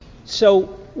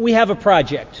So we have a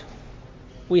project.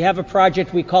 We have a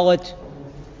project, we call it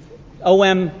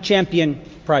OM Champion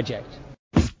Project.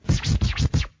 Centre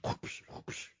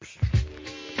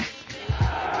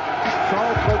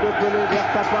de Pelé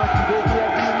vers Tapin qui dévie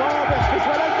habilement vers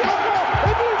Chrysoanel qui reprend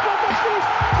et but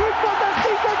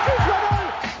fantastique de Chrysoanel.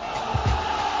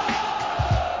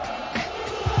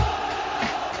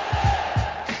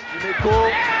 Dimeco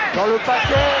dans le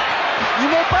paquet, il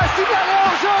n'est pas signalé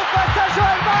en jeu face à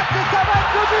Joël Max et ça va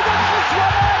être le but de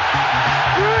Chrysoanel.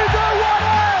 But de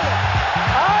Wallel,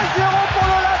 1-0 pour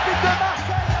l'Olympique de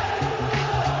Marseille.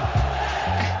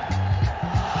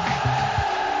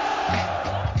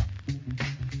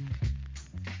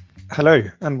 Hello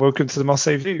and welcome to the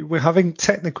Marseille View. We're having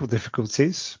technical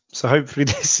difficulties, so hopefully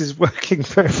this is working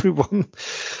for everyone.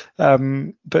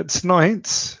 But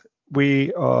tonight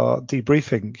we are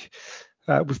debriefing.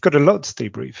 We've got a lot to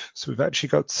debrief. So we've actually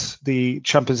got the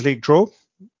Champions League draw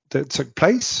that took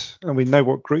place, and we know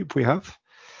what group we have.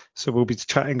 So we'll be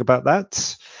chatting about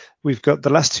that. We've got the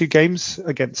last two games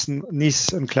against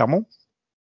Nice and Clermont.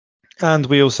 And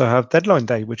we also have deadline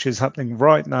day, which is happening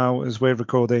right now as we're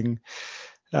recording.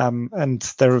 And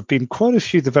there have been quite a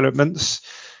few developments.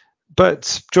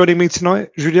 But joining me tonight,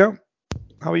 Julien,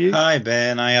 how are you? Hi,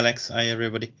 Ben. Hi, Alex. Hi,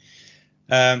 everybody.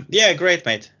 Yeah, great,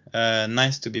 mate.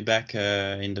 Nice to be back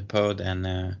in the pod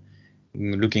and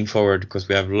looking forward because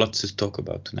we have lots to talk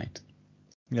about tonight.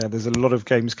 Yeah, there's a lot of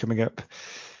games coming up.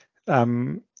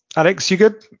 Alex, you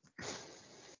good?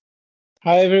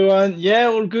 Hi, everyone. Yeah,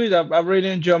 all good. I've really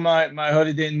enjoyed my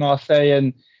holiday in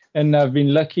Marseille and I've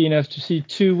been lucky enough to see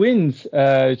two wins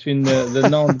between the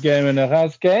Nantes game and the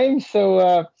Reims game.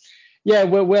 So, yeah,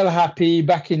 we're well happy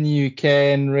back in the UK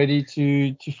and ready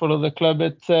to follow the club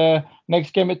at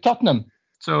next game at Tottenham.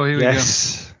 So here we go.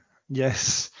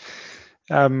 Yes.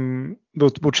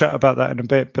 We'll chat about that in a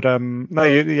bit. But no,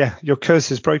 your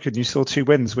curse is broken. You saw two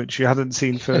wins, which you hadn't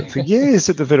seen for years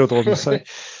at the Vélodrome. So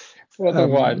what a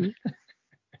while.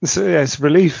 So yeah, it's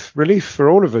relief for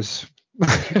all of us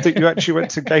that you actually went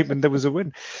to a game and there was a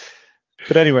win.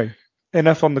 But anyway,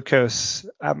 enough on the curse.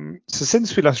 So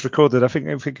since we last recorded, I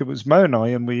think it was Mo and I,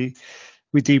 and we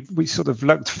sort of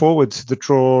looked forward to the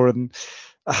draw, and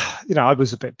I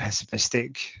was a bit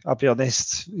pessimistic. I'll be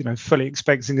honest. Fully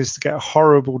expecting us to get a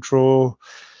horrible draw.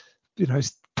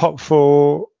 Pot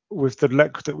four with the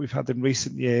luck that we've had in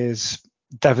recent years,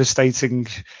 devastating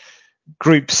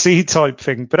Group C type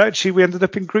thing. But actually, we ended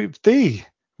up in Group D.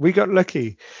 We got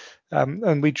lucky.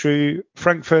 And we drew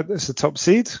Frankfurt as the top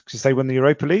seed because they won the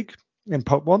Europa League in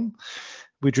pot one.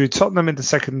 We drew Tottenham in the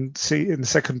second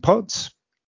pot,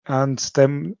 and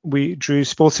then we drew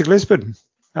Sporting Lisbon.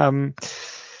 On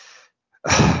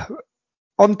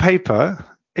paper,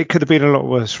 it could have been a lot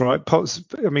worse, right?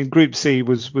 Group C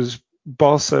was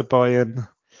Barca, Bayern,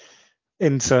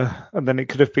 Inter, and then it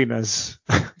could have been us,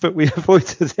 but we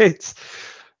avoided it.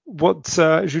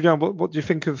 Julien, what do you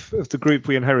think of the group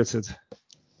we inherited?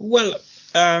 Well,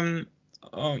 I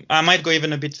might go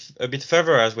even a bit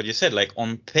further as what you said. Like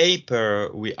on paper,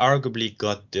 we arguably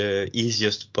got the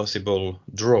easiest possible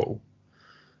draw,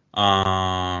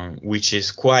 which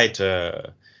is quite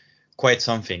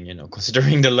something,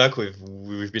 considering the luck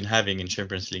we've been having in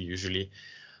Champions League usually.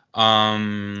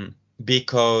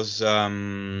 Because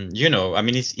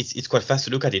it's quite fast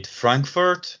to look at it.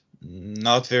 Frankfurt,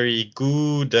 not very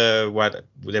good. They were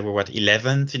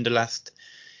 11th in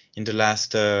the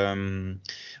last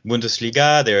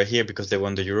Bundesliga. They're here because they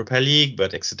won the Europa League,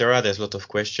 but etc. There's a lot of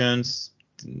questions.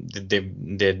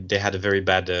 They had a very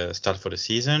bad start for the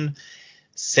season.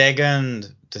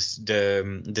 Second,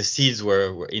 the seeds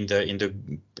were in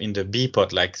the B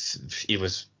pot. Like it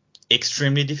was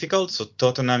extremely difficult. So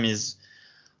Tottenham is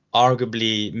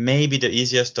arguably maybe the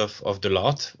easiest of the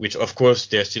lot, which of course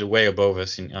they're still way above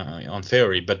us on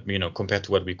theory, but compared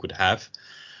to what we could have.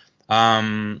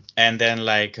 And then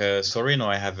I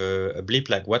have a blip.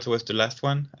 Like, what was the last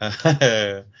one?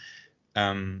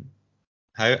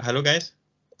 Hello guys.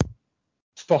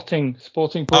 Sporting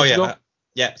Portugal.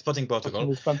 Yeah, Sporting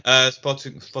Portugal.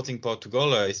 Sporting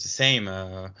Portugal is the same.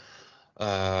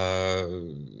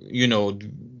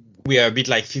 We are a bit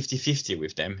like 50-50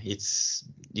 with them.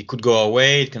 It could go our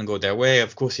way, it can go their way.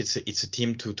 Of course, it's a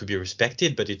team to be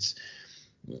respected, but it's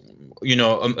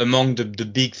among the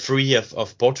big three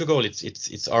of Portugal,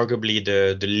 it's arguably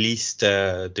the least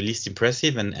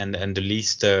impressive and the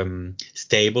least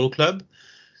stable club.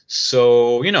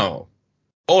 So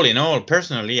all in all,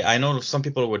 personally, I know some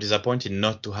people were disappointed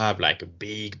not to have like a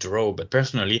big draw, but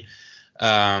personally,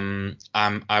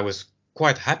 I was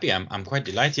quite happy. I'm quite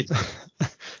delighted.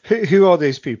 Who are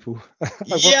these people?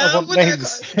 I want But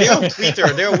names. they're on Twitter.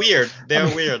 They're weird.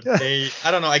 They're weird. I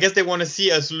don't know. I guess they want to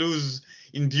see us lose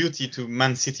in beauty to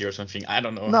Man City or something. I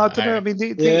don't know. No, I don't know. I mean,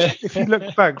 if you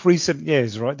look back recent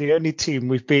years, right, the only team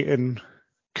we've beaten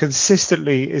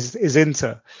consistently is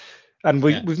Inter, and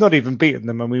we've not even beaten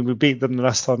them. I mean, we beat them the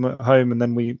last time at home, and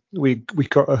then we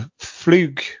got a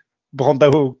fluke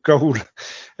Brando goal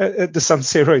at the San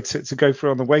Siro to go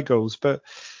through on the away goals. But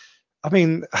I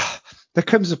mean, there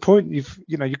comes a point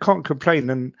you can't complain.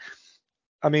 And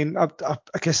I mean, I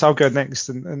guess I'll go next,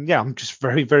 and yeah, I'm just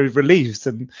very, very relieved.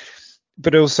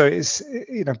 But also it's,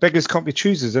 beggars can't be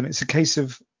choosers, and it's a case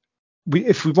of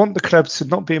if we want the club to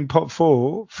not be in pot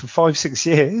four for 5-6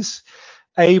 years,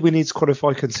 A, we need to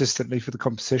qualify consistently for the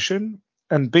competition,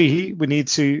 and B, we need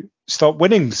to start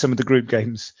winning some of the group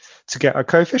games to get our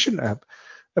coefficient up.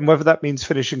 And whether that means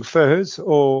finishing third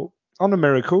or on a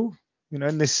miracle,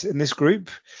 in this group,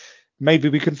 maybe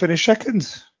we can finish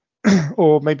second,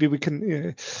 or maybe we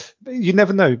can. You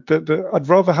never know. But I'd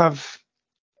rather have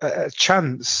a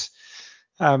chance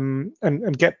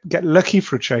and get lucky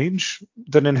for a change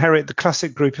than inherit the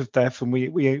classic group of death, and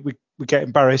we get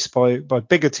embarrassed by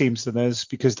bigger teams than us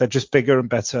because they're just bigger and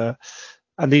better.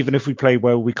 And even if we play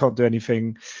well, we can't do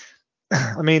anything.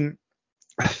 I mean,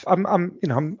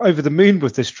 I'm over the moon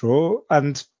with this draw,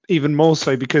 and even more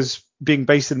so because being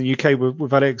based in the UK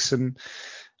with Alex and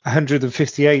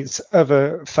 158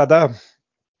 other Fada,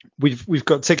 we've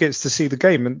got tickets to see the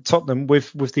game in Tottenham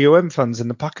with the OM fans in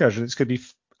the package, and it's going to be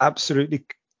absolutely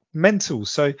mental.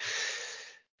 So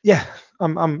yeah,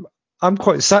 I'm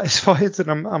quite satisfied, and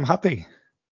I'm happy.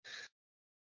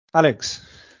 Alex.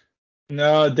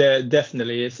 No,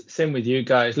 definitely. It's same with you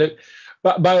guys. Look,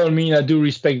 but by all means, I do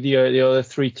respect the other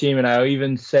three teams, and I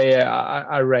even say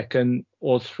I reckon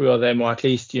all three of them, or at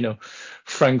least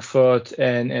Frankfurt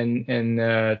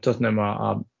and Tottenham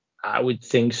are I would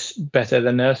think better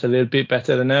than us, a little bit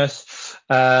better than us.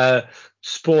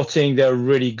 Sporting, they're a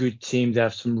really good team. They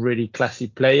have some really classy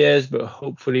players, but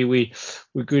hopefully we're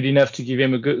good enough to give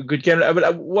him a good game.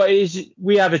 But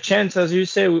we have a chance, as you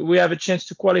say, we have a chance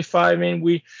to qualify. I mean,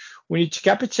 we need to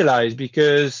capitalize,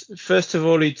 because first of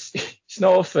all, it's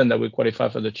not often that we qualify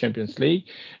for the Champions League,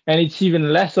 and it's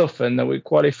even less often that we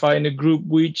qualify in a group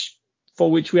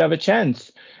for which we have a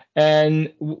chance.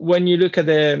 And when you look at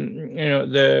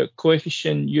the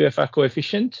coefficient, UEFA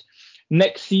coefficient,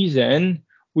 next season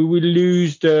we will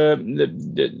lose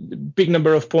the big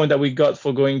number of points that we got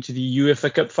for going to the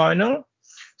UEFA Cup final.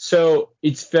 So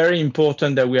it's very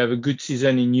important that we have a good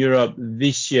season in Europe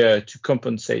this year to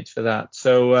compensate for that.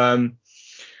 So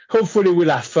hopefully we'll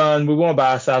have fun. We won't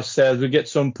embarrass ourselves. We'll get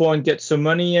some points, get some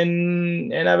money,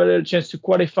 and have a little chance to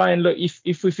qualify. And look,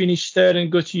 if we finish third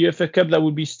and go to UEFA Cup, that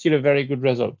would be still a very good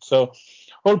result. So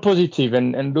all positive,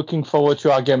 and looking forward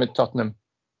to our game at Tottenham.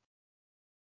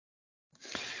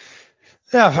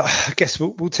 Yeah, I guess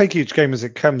we'll take each game as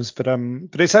it comes, but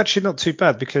it's actually not too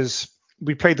bad, because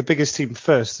we play the biggest team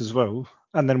first as well,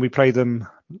 and then we play them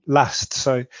last.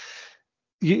 So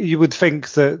you would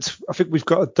think that, I think we've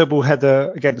got a double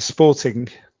header against Sporting,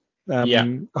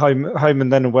 home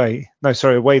and then away. No,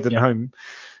 sorry, away then home,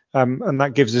 and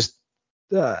that gives us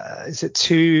is it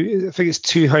two? I think it's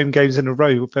 2 home games in a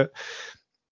row. But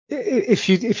if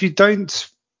you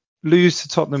don't lose to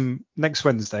Tottenham next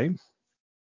Wednesday,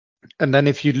 and then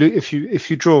if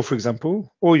you draw, for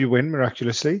example, or you win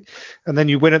miraculously, and then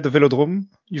you win at the Velodrome,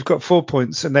 you've got 4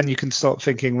 points, and then you can start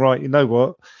thinking, right, you know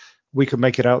what, we can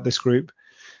make it out this group.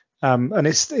 And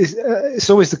it's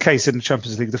always the case in the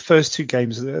Champions League. The first 2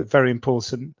 games are very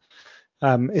important,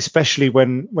 especially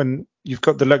when you've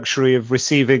got the luxury of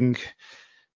receiving,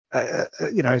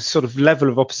 sort of level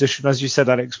of opposition. As you said,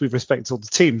 Alex, we respect all the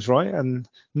teams, right? And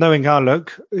knowing our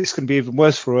luck, it's going to be even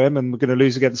worse for them, and we're going to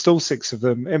lose against all 6 of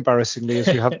them, embarrassingly, as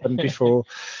we have done before.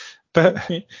 But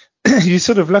you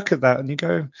sort of look at that and you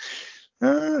go,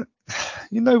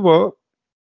 you know what?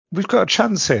 We've got a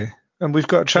chance here, and we've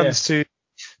got a chance to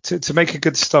make a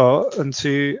good start, and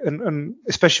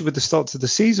especially with the start to the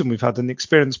season we've had and the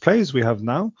experienced players we have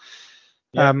now.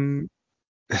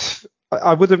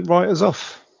 I wouldn't write us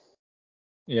off.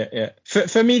 Yeah.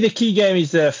 For me, the key game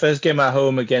is the first game at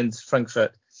home against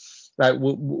Frankfurt. Like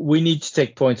we need to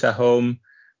take points at home.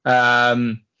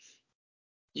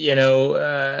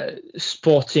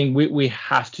 Sporting, we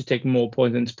have to take more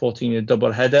points than Sporting in a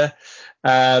double header.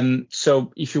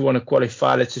 So if you want to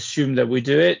qualify, let's assume that we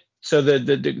do it. So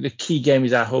the key game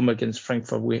is at home against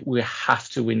Frankfurt. We have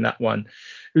to win that one.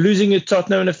 Losing at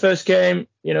Tottenham in the first game,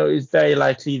 it's very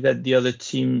likely that the other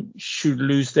team should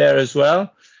lose there as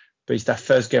well. but it's that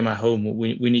first game at home.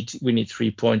 We need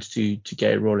 3 points to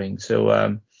get it rolling.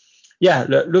 So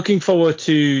looking forward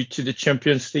to the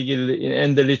Champions League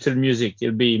and the little music.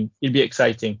 It'll be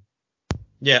exciting.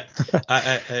 Yeah,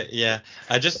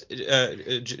 I just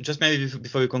maybe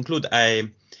before we conclude,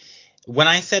 when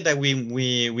I said that we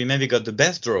maybe got the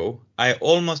best draw, I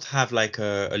almost have like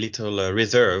a little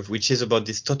reserve, which is about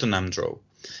this Tottenham draw,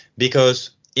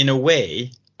 because in a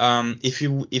way,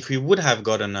 if we would have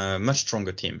gotten a much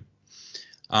stronger team,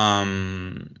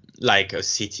 like a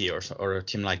City or a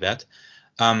team like that,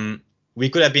 we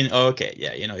could have been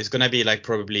it's gonna be like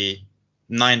probably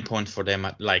 9 points for them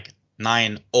at like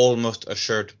 9 almost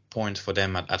assured points for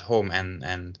them at home,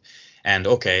 and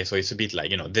okay, so it's a bit like,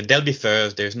 they'll be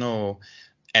first. There's no,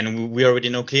 and we already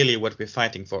know clearly what we're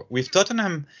fighting for. With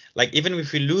Tottenham, like even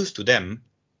if we lose to them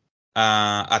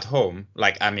at home,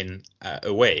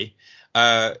 away,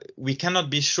 we cannot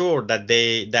be sure that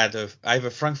either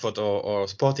Frankfurt or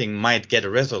Sporting might get a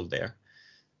result there,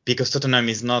 because Tottenham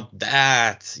is not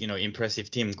that impressive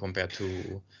team compared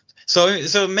to.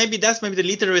 So maybe that's the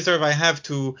little reserve I have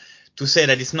to say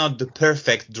that it's not the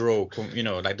perfect draw,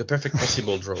 like the perfect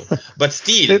possible draw. But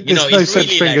still, there's no it's such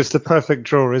really thing like, as the perfect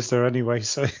draw, is there? Anyway,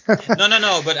 so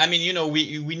no. But I mean,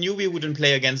 we knew we wouldn't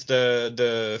play against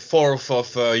the fourth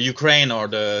of Ukraine or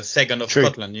the second of True.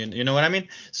 Scotland. You know what I mean?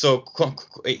 So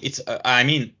it's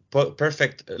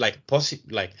perfect, like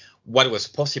what was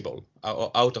possible,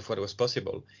 out of what was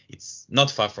possible. It's not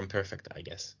far from perfect, I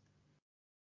guess.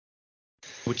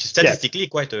 Which is statistically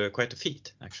quite a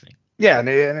feat, actually. Yeah,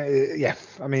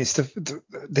 I mean,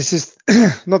 this is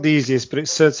not the easiest, but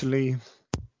it's certainly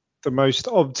the most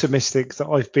optimistic that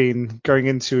I've been going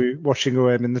into watching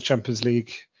OM in the Champions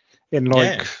League in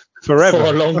forever. For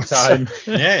a long time.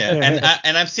 Yeah.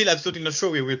 And I'm still absolutely not sure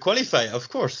we will qualify, of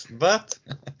course, but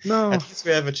no, at least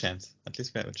we have a chance.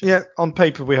 Yeah, on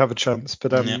paper we have a chance,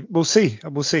 but we'll see.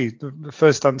 We'll see. The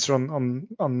first answer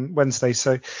on Wednesday.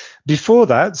 So before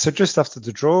that, so just after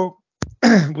the draw,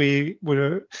 we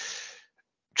were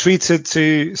treated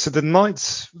to. So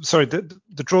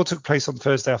the draw took place on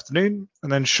Thursday afternoon,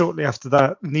 and then shortly after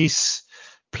that, Nice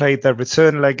played their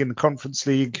return leg in the Conference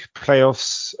League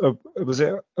playoffs. Was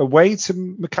it away to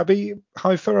Maccabi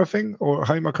Haifa, I think, or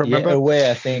home? I can't remember. Away,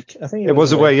 I think it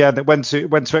was away. Yeah, it went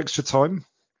to extra time.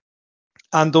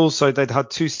 And also, they'd had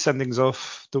 2 sendings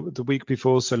off the week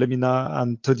before, so Lemina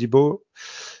and Todibo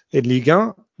in Ligue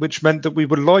 1, which meant that we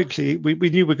were likely, we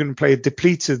knew we were going to play a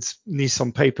depleted Nice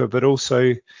on paper, but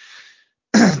also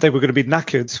they were going to be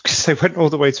knackered because they went all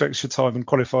the way to extra time and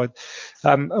qualified.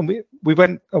 And we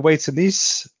went away to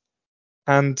Nice,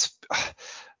 and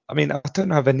I mean, I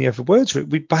don't have any other words for it.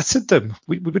 We battered them.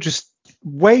 We were just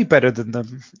way better than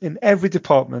them in every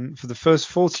department for the first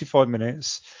 45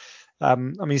 minutes. I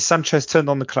mean, Sanchez turned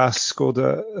on the class, scored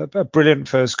a brilliant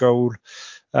first goal.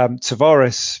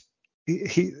 Tavares,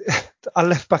 our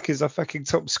left back is our fucking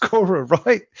top scorer,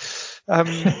 right?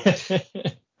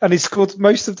 And he scored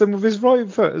most of them with his right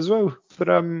foot as well. But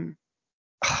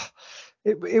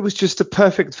it was just a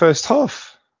perfect first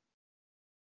half.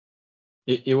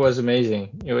 It was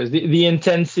amazing. It was the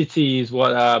intensity is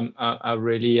what I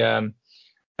really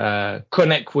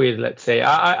connect with, let's say.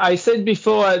 I said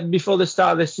before the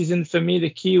start of the season, for me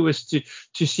the key was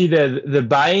to see the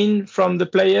buy-in from the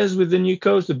players with the new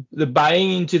coach, the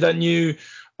buying into that new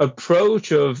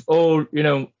approach of all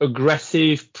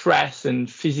aggressive press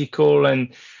and physical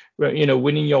and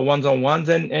winning your ones-on-ones,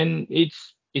 and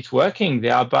it's working. They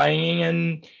are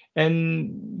buying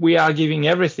and we are giving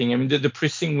everything. I mean, the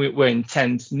pressing were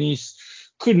intense. Nice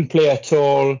couldn't play at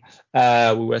all.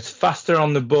 We were faster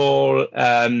on the ball.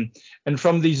 And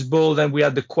from this ball, then we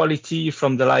had the quality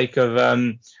from the like of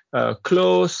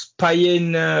Klose.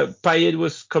 Payet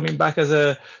was coming back as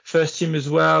a first team as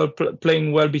well,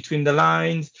 playing well between the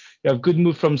lines. You have good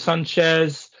move from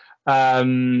Sanchez.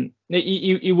 He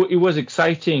was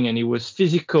exciting, and he was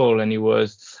physical, and he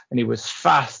was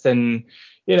fast, and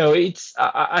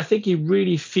I think he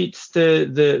really fits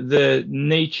the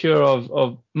nature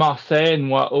of Marseille and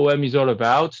what OM is all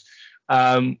about.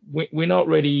 We're not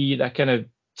really that kind of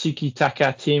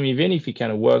tiki-taka team, even if he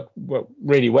kind of worked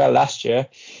really well last year.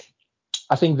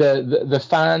 I think the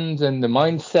fans and the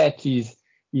mindset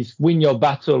is win your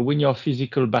battle, win your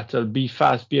physical battle, be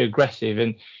fast, be aggressive,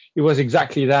 and it was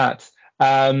exactly that.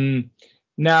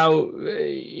 Now,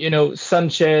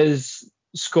 Sanchez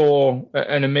score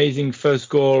an amazing first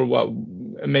goal,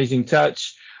 amazing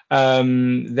touch.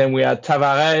 Then we had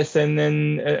Tavares, and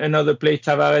then another play,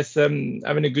 Tavares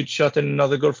having a good shot and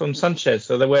another goal from Sanchez.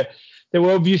 So they were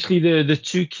obviously the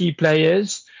 2 key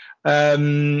players.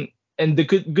 And the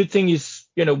good thing is,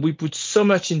 we put so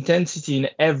much intensity in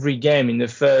every game in the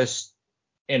first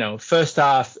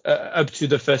half up to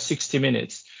the first 60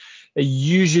 minutes.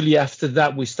 Usually after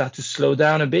that, we start to slow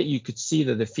down a bit. You could see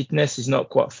that the fitness is not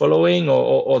quite following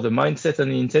or the mindset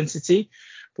and the intensity.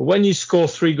 But when you score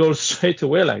 3 goals straight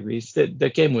away like this,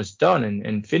 the game was done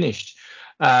and finished.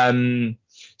 Really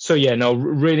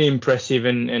impressive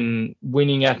and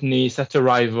winning at Nice, at a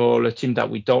rival, a team that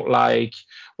we don't like,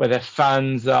 where their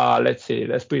fans are, let's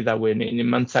put it that way, in a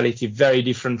mentality very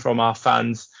different from our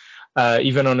fans.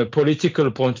 Even on a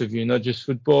political point of view, not just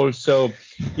football. So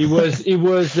it was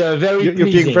very You're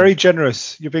pleasing. being very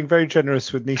generous. You're being very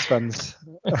generous with Nice fans.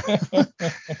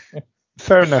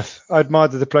 Fair enough. I admire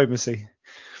the diplomacy.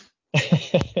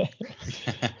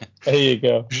 There you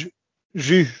go.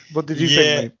 Ju, what did you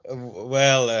think, mate?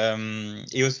 Well,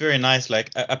 it was very nice. Like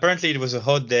apparently it was a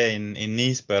hot day in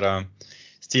Nice, but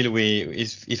still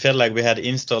it felt like we had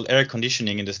installed air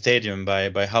conditioning in the stadium by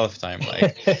halftime.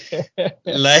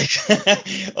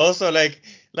 Also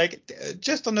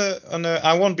just on a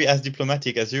I won't be as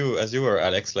diplomatic as you were,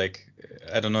 Alex. Like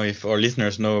I don't know if our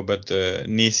listeners know, but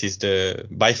Nice is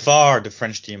by far the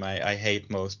French team I hate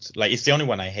most. Like it's the only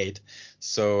one I hate.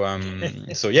 So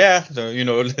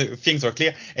things are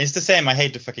clear. And it's the same. I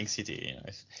hate the fucking city.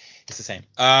 It's the same.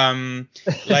 I've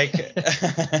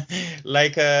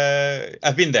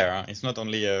been there. Huh? It's not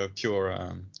only a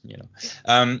pure,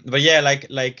 but yeah,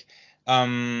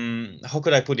 how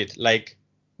could I put it? Like,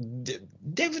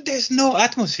 there's no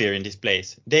atmosphere in this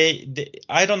place.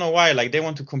 I don't know why. Like, they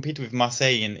want to compete with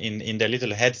Marseille in their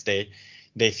little heads. They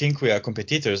think we are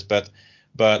competitors, but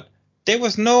there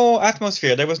was no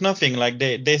atmosphere. There was nothing. Like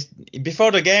they before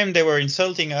the game, they were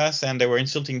insulting us and they were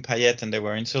insulting Payet and they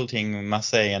were insulting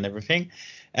Marseille and everything.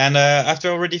 And after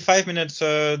already 5 minutes,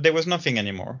 there was nothing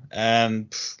anymore.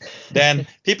 And then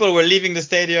people were leaving the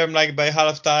stadium like by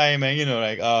halftime,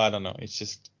 and I don't know. It's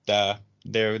just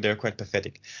they're quite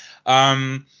pathetic.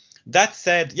 That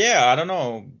said, yeah, I don't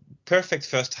know. Perfect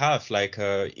first half. Like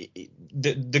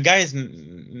the guys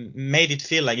made it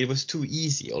feel like it was too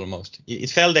easy almost. It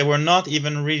felt they were not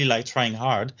even really like trying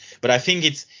hard. But I think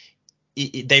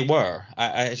they were.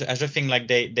 I just think like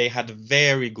they had a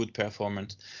very good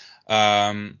performance.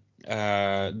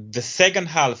 The second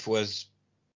half was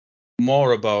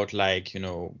more about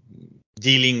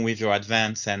dealing with your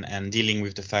advance and dealing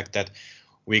with the fact that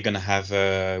we're gonna have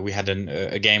we had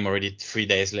a game already 3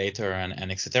 days later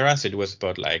and etc. So it was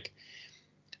about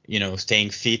staying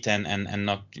fit and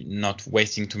not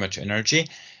wasting too much energy.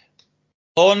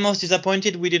 Almost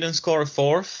disappointed we didn't score a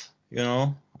fourth,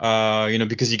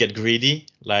 because you get greedy.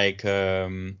 It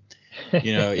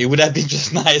would have been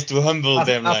just nice to humble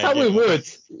them. I thought we would.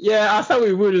 Yeah, I thought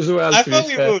we would as well. I thought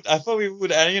we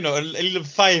would. And, a little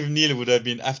 5-0 would have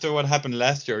been, after what happened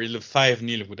last year, a little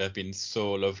 5-0 would have been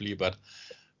so lovely. But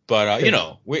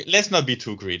let's not be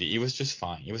too greedy. It was just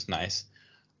fine. It was nice.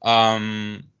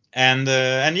 We tamed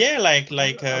the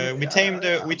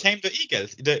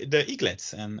eagles, the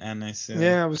eaglets, and it's.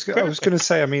 I was going to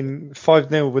say. I mean,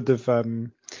 5-0 would have,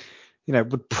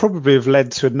 would probably have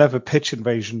led to another pitch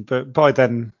invasion, but by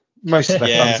then most of their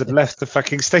fans had left the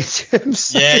fucking stadium.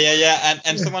 So. Yeah.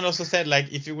 And someone also said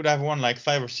if you would have won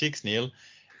 5 or 6-0,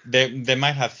 they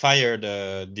might have fired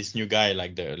this new guy,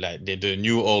 the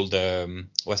new old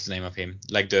what's the name of him?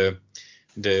 Like the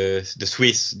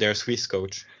Swiss, their Swiss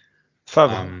coach.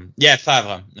 Favre.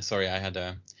 Favre. Sorry,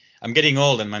 I'm getting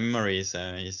old and my memory is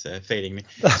failing me.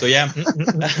 So yeah,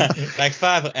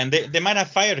 Favre, and they might have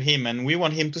fired him, and we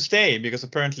want him to stay because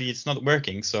apparently it's not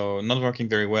working. So not working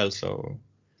very well. So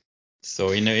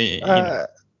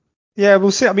yeah,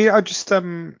 we'll see. I mean, I just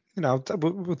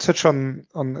we'll touch on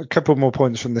a couple more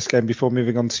points from this game before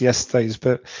moving on to yesterday's.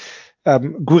 But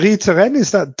Gouiri-Touraine,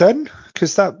 is that done?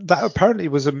 Because that apparently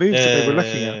was a move that they were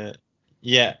looking at.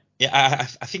 Yeah, I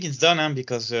think it's done,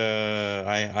 because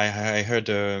I heard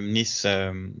Nice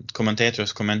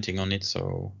commentators commenting on it.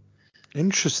 So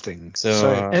interesting.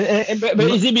 So, but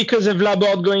is it because of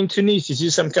Laborde going to Nice? Is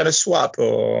it some kind of swap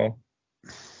or?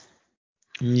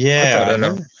 Yeah, I don't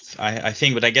know. I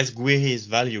think, but I guess Gouiri's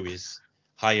value is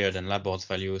higher than Laborde's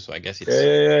value, so I guess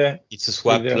it's a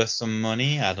swap plus some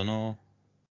money. I don't know.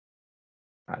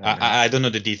 I don't know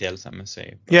the details, I must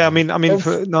say. Yeah, I mean,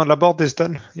 Laborde is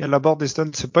done. Yeah, Laborde is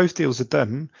done. So both deals are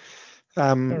done.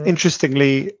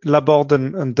 Interestingly, Laborde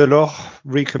and Delors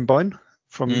recombine.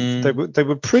 They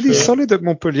were pretty solid at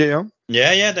Montpellier. Huh?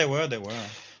 Yeah, they were.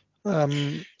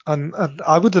 And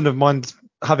I wouldn't have minded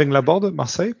having Laborde at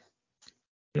Marseille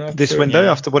this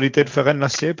window after what he did for Rennes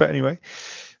last year. But anyway,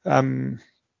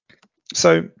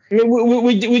 so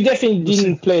we definitely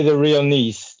didn't play the real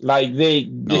Nice. Like they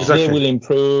will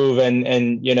improve,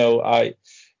 and they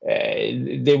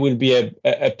will be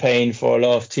a pain for a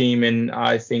lot of team, and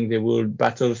I think they will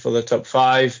battle for the top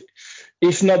 5,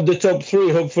 if not the top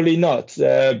 3. Hopefully not,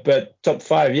 but top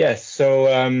 5, yes. So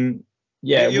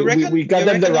we got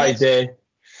them the right day.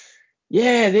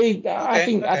 Yeah, I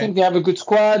think they have a good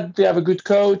squad. They have a good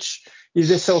coach. If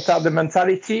they sort out the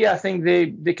mentality, I think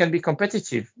they can be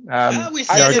competitive. We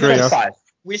see I agree. Top 5.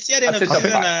 We see at the end of the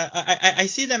season. I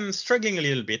see them struggling a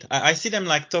little bit. I see them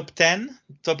like top 10,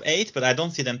 top 8, but I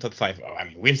don't see them top 5. I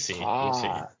mean, we'll see.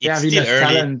 It's still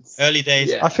early days.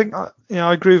 Yeah. I think,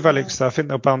 I agree with Alex. I think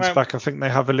they'll bounce back. I think they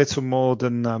have a little more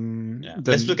than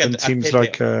Let's look at teams Pepe.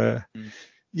 like.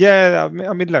 Yeah, I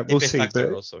mean, look, we'll see.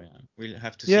 But also, we'll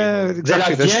have to see. Yeah,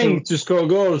 exactly. They're still to score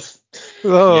goals.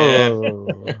 Oh.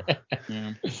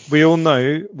 Yeah. We all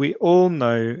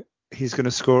know he's going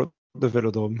to score at the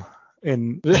Velodrome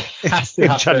in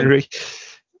January.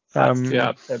 But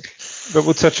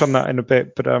we'll touch on that in a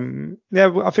bit. But I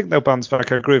think they'll bounce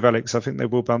back. I agree with Alex. I think they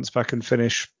will bounce back and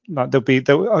finish. Like they'll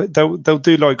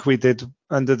do like we did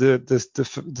under the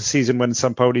season when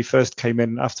Sampaoli first came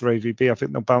in after AVB. I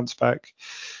think they'll bounce back.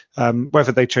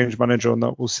 Whether they change manager or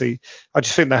not, we'll see. I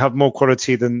just think they have more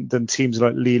quality than teams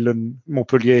like Lille and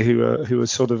Montpellier, who are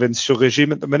sort of in sur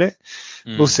regime at the minute.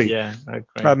 We'll see. Yeah, I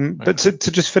agree. But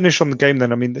to just finish on the game,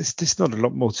 then, I mean, there's not a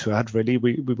lot more to add, really.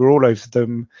 We were all over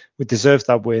them. We deserved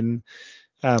that win.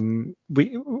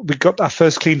 We got our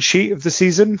first clean sheet of the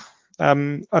season,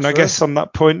 and I guess on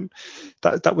that point,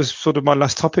 that was sort of my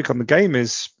last topic on the game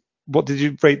is what did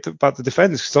you rate about the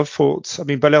defence? Because I thought,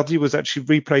 Balerdi was actually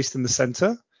replaced in the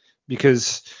centre,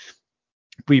 because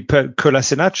we put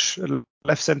Kolasinac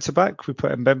left centre back, we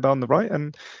put Mbemba on the right,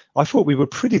 and I thought we were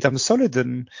pretty damn solid.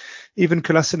 And even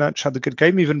Kolasinac had a good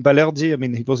game. Even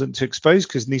Balerdi, he wasn't too exposed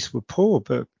because Nice were poor,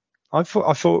 but I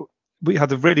thought we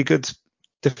had a really good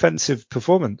defensive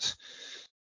performance.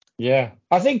 Yeah,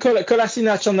 I think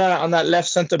Kolasinac on that left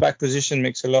centre back position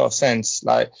makes a lot of sense.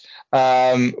 Like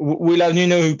we'll have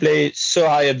Nuno who plays so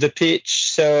high up the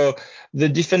pitch, so the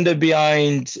defender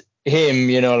behind him,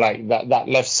 like that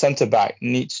left centre back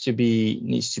needs to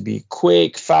be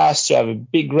quick, fast, to have a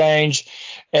big range,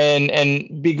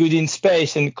 and be good in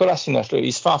space. And Kolasinac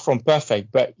is far from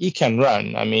perfect, but he can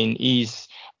run. He's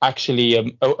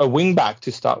actually a wing back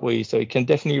to start with, so he can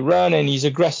definitely run, and he's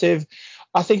aggressive.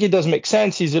 I think it does make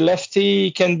sense. He's a lefty.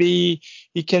 He can be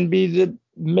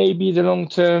maybe the long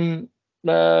term,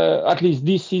 at least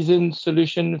this season,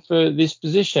 solution for this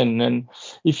position. And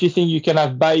if you think you can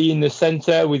have Bailly in the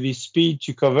center with his speed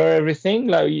to cover everything,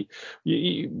 like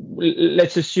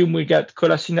let's assume we got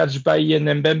Kolasinac, Bailly, and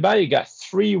Mbemba. You got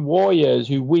 3 warriors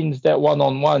who wins that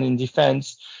 1-on-1 in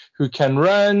defense, who can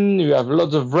run, who have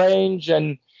lots of range,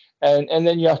 and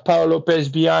then you have Pau Lopez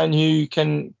behind, who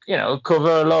can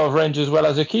cover a lot of range as well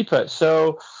as a keeper.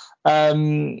 So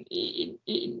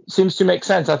it seems to make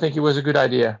sense. I think it was a good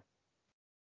idea.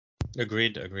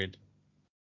 Agreed.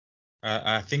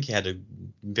 I think he had a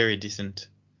very decent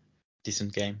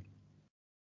game.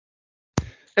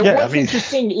 And what's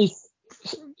interesting is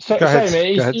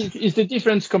is the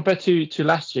difference compared to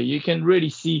last year. You can really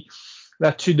see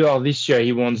that Tudor this year,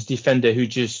 he wants defender who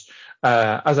just,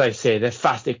 as I say, they're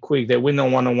fast, they're quick, they win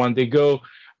on 1-on-1, they go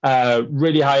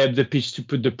really high up the pitch to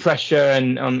put the pressure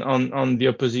on the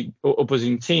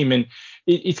opposing team. And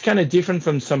it's kind of different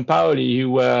from Sampaoli, who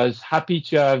was happy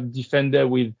to have defender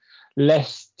with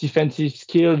less defensive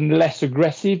skill and less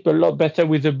aggressive, but a lot better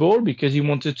with the ball, because he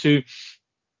wanted to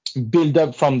build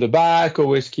up from the back,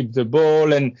 always keep the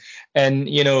ball, and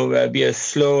be a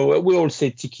slow. We all say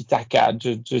tiki-taka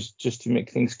just to make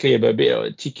things clear, but a bit of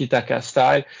a tiki-taka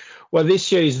style. Well,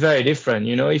 this year is very different.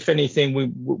 If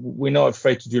anything, we're not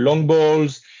afraid to do long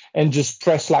balls and just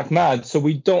press like mad. So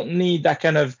we don't need that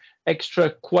kind of extra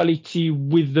quality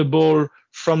with the ball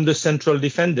from the central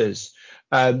defenders.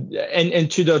 And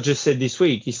Tudor just said this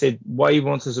week, he said what he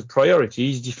wants as a priority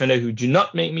is defender who do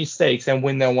not make mistakes and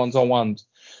win their 1-on-1s.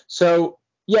 So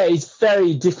yeah, it's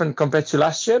very different compared to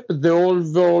last year, but the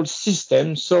overall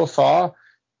system so far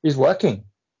is working.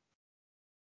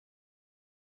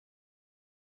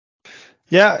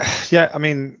 Yeah.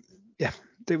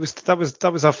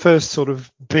 That was our first sort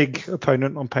of big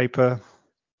opponent on paper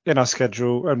in our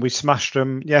schedule, and we smashed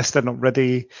them. Yes, they're not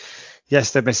ready.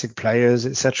 Yes, they're missing players,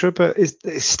 etc. But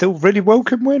it's still really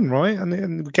welcome win, right?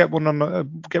 And we get one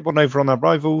over on our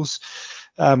rivals.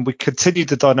 We continued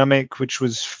the dynamic, which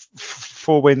was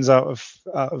 4 wins out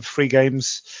of 3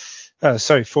 games.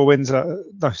 3 wins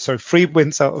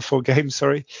out of 4 games.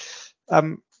 Sorry.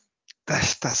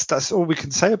 That's all we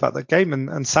can say about that game.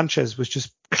 And Sanchez was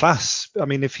just class.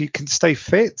 If he can stay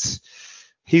fit,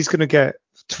 he's going to get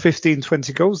 15,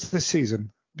 20 goals this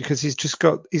season because he's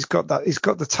got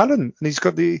the talent, and he's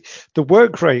got the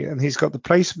work rate, and he's got the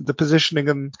placement, the positioning,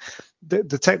 and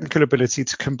the technical ability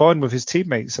to combine with his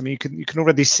teammates. I mean, you can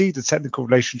already see the technical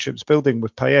relationships building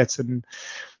with Payet and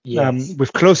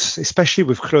with Klose, especially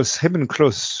with Klose. Him and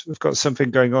Klose have got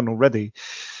something going on already.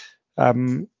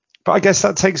 But I guess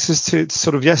that takes us to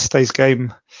sort of yesterday's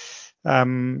game.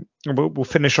 We'll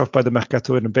finish off by the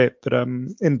mercato in a bit, but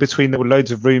in between there were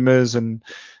loads of rumours and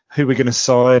who we're going to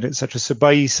sign, etc. So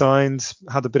Bailly signed,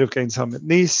 had a bit of game time at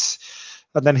Nice,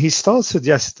 and then he started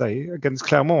yesterday against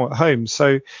Clermont at home.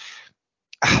 So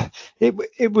for me,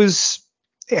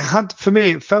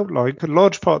 it felt like a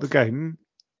large part of the game.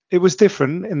 It was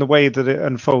different in the way that it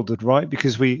unfolded, right?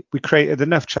 Because we created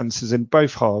enough chances in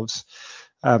both halves.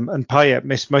 And Payet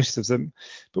missed most of them,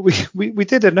 but we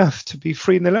did enough to be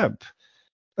 3-0 up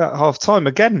at half time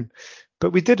again,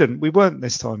 but we didn't. We weren't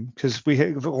this time because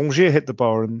Rongier hit the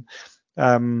bar and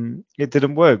it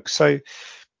didn't work. So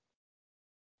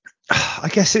I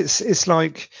guess it's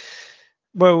like,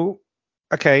 well,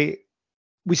 okay,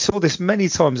 we saw this many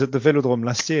times at the Velodrome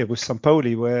last year with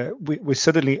Sampoli, where we're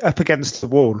suddenly up against the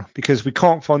wall because we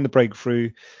can't find the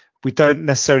breakthrough. We don't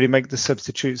necessarily make the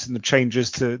substitutes and the changes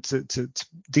to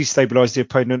destabilize the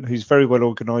opponent, who's very well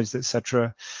organized,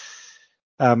 etc.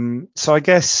 So I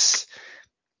guess,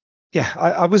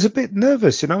 I was a bit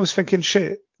nervous. I was thinking,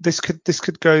 shit, this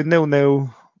could go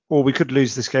 0-0, or we could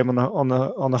lose this game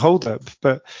on a hold up.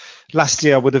 But last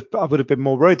year I would have been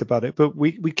more worried about it. But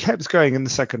we kept going in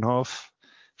the second half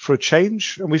for a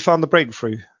change, and we found the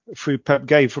breakthrough through Pep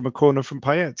Gay from a corner from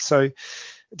Payet. So.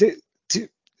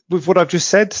 With what I've just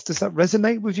said, does that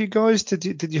resonate with you guys?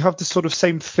 Did you have the sort of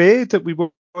same fear that we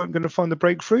weren't going to find the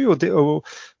breakthrough,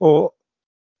 or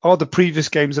are the previous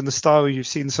games and the style you've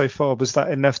seen so far, was that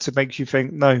enough to make you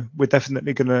think, no, we're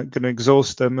definitely going to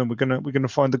exhaust them and we're going to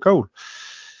find the goal?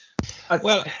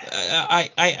 Well,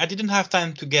 I didn't have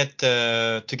time to get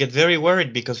very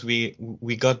worried because we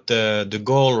got the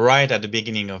goal right at the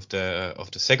beginning of the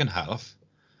second half.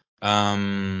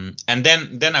 And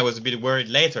then I was a bit worried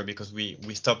later because we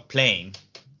stopped playing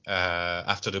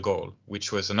after the goal,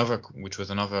 which was another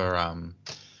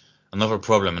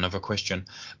problem, another question.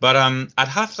 But at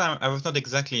halftime I was not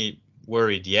exactly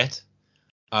worried yet.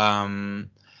 I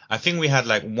think we had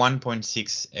like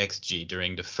 1.6 xG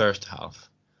during the first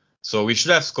half, so we should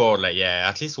have scored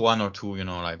at least one or two,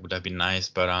 would have been nice.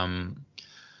 But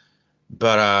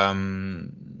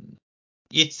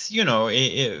it's we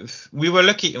were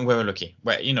lucky. Well,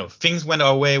 things went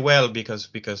our way well because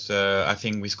I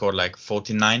think we scored like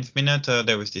 49th minute.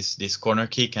 There was this corner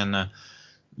kick and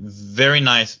very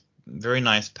nice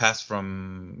pass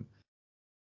from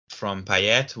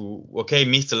Payet, who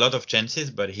missed a lot of chances,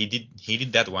 but he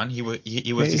did that one. He was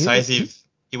decisive.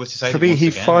 He was decisive. For me,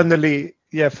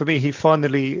 he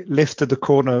finally lifted the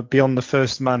corner beyond the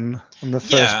first man on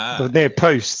the near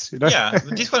post. Yeah,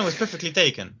 this one was perfectly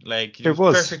taken. Like it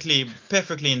was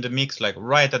perfectly in the mix, like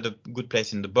right at the good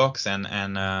place in the box. And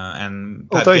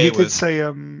although he did say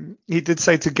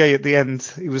to Gay at the end,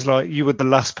 he was like, "You were the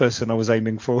last person I was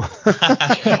aiming for."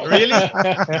 Really?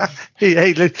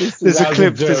 There's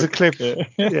a clip.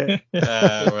 Yeah.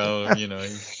 Well,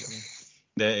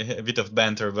 a bit of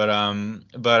banter, but no,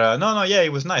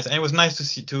 it was nice, and it was nice to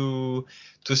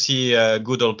see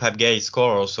good old Pep Gay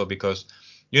score also, because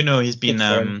he's been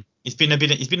on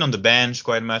the bench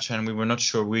quite much, and we were not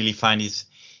sure really find his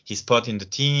spot in the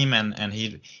team, and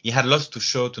he had lots to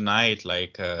show tonight,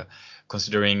 like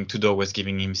considering Tudor was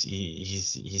giving him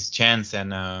his chance,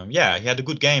 and he had a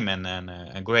good game and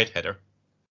a great header.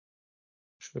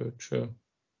 True.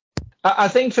 I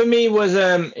think for me it was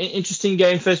an interesting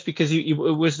game first because it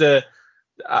was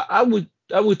I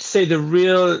would say the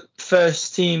real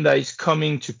first team that is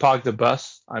coming to park the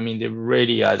bus. I mean, they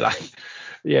really had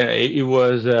it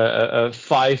was a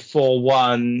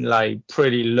 5-4-1, like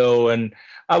pretty low, and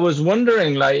I was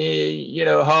wondering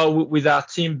how with our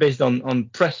team based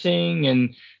on pressing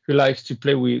and who likes to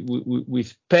play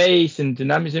with pace and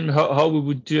dynamism, how we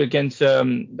would do against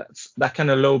that kind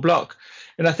of low block.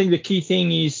 And I think the key thing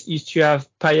is to have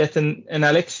Payet and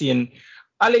Alexis. And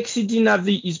Alexis didn't have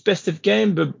his best of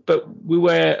game, but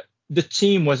the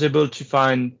team was able to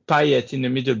find Payet in the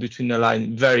middle between the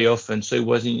line very often. So he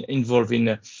was involved in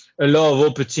a lot of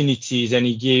opportunities, and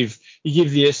he gave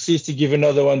the assist. He gave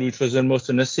another one, which was almost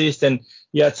an assist, and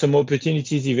he had some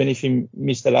opportunities, even if he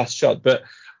missed the last shot. But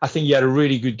I think he had a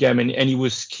really good game, and he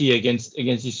was key against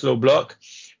his slow block.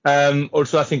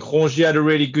 Also, I think Rongier had a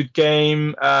really good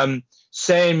game.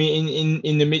 Same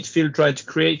in the midfield, trying to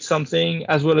create something,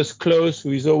 as well as Klose,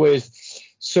 who is always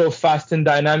so fast and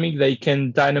dynamic. They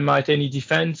can dynamite any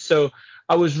defense. So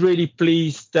I was really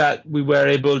pleased that we were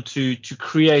able to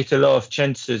create a lot of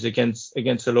chances against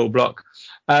a low block.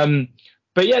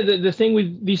 But yeah, the thing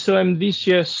with this OM this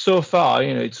year so far,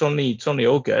 it's only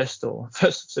August or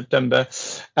 1st of September,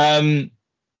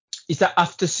 is that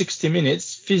after 60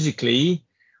 minutes physically,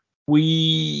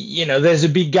 there's a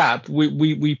big gap.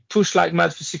 We push like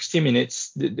mad for 60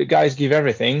 minutes. The guys give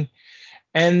everything.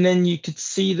 And then you could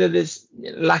see that there's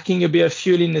lacking a bit of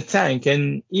fuel in the tank.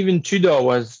 And even Tudor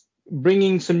was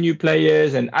bringing some new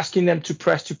players and asking them to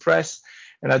press.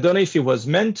 And I don't know if it was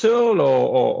mental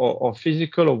or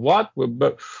physical or what,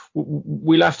 but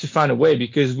we'll have to find a way,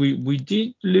 because we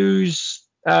did lose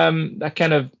that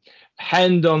kind of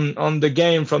hand on the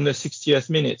game from the 60th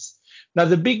minutes. Now,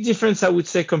 the big difference, I would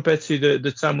say, compared to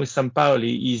the time with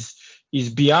Sampaoli is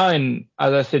behind,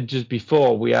 as I said just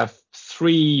before, we have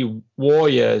 3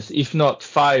 warriors, if not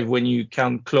 5, when you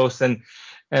count Klose and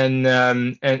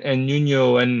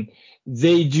Nuno, and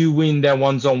they do win their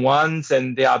ones-on-ones,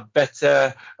 and they are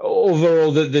better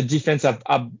overall. The defense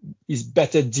is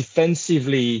better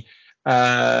defensively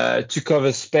to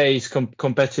cover space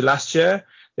compared to last year.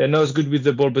 They're not as good with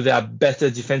the ball, but they are better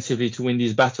defensively to win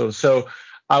these battles. So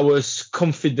I was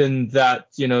confident that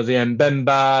the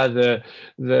Mbemba,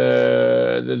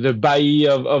 the Bailly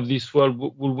of this world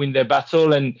will win their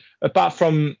battle. And apart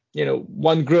from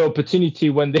one great opportunity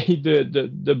when they hit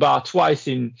the bar twice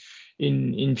in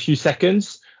few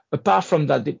seconds, apart from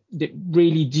that, they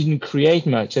really didn't create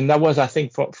much. And that was, I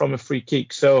think, from a free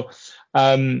kick. So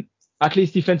at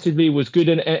least defensively it was good.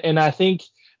 And I think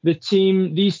this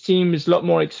team is a lot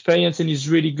more experienced and is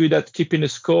really good at keeping a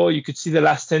score. You could see the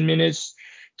last 10 minutes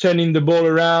turning the ball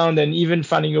around and even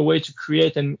finding a way to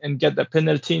create and get the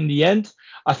penalty in the end.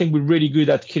 I think we're really good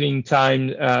at killing time,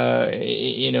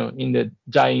 in the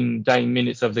dying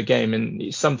minutes of the game, and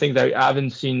it's something that I haven't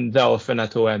seen that often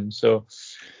at OM. So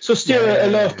still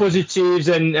a lot of positives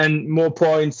and more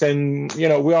points, and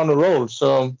we're on a roll.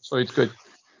 So it's good.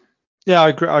 Yeah,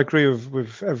 I agree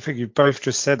with everything you both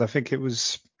just said. I think it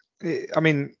was. I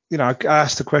mean, I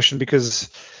asked the question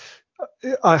because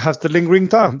I have the lingering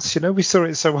doubts. We saw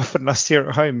it so often last year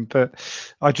at home, but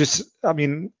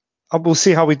we'll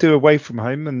see how we do away from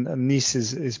home, and Nice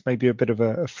is maybe a bit of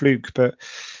a fluke, but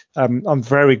I'm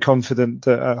very confident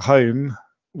that at home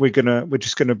we're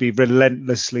just gonna be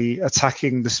relentlessly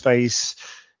attacking the space,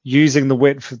 using the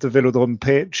width of the Vélodrome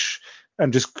pitch,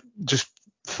 and just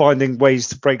finding ways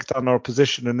to break down our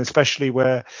opposition, and especially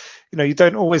where you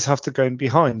don't always have to go in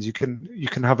behind. You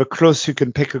can have a Klose who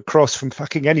can pick a cross from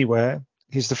fucking anywhere.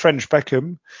 He's the French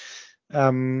Beckham.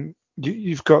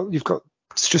 You've got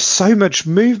just so much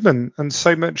movement and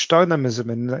so much dynamism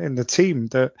in the team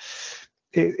that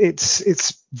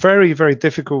it's very, very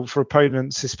difficult for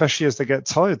opponents, especially as they get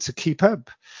tired, to keep up.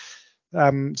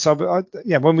 When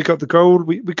we got the goal,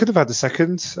 we could have had a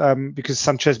second because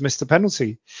Sanchez missed the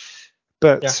penalty.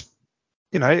 But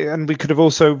and we could have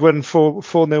also won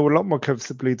 4-0 a lot more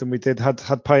comfortably than we did had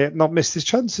Payet not missed his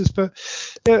chances. But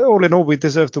all in all, we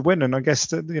deserved the win. And I guess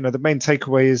that the main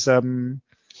takeaway is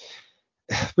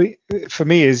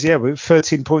we're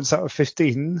 13 points out of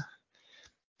 15.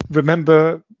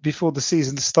 Remember, before the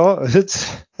season started,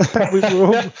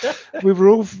 we were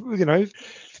all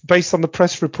based on the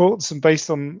press reports and based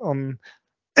on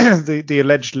the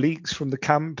alleged leaks from the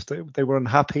camp, they were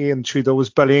unhappy and Trudeau was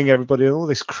bullying everybody and all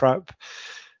this crap.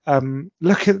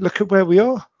 Look at where we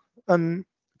are, and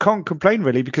can't complain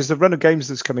really, because the run of games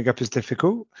that's coming up is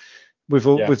difficult with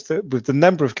the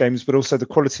number of games, but also the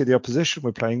quality of the opposition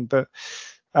we're playing. But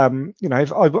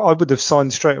if I would have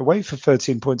signed straight away for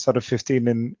 13 points out of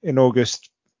 15 in August.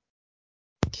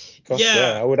 Gosh,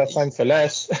 I would have signed for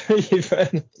less.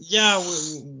 Even.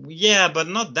 Yeah, but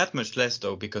not that much less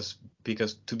though, because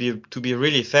to be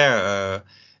really fair,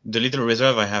 the little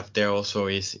reserve I have there also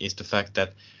is the fact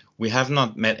that we have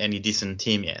not met any decent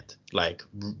team yet. Like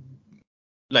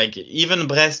even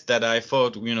Brest, that I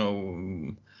thought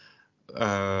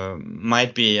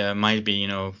might be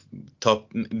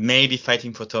top, maybe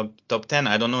fighting for top 10.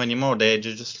 I don't know anymore. They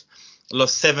just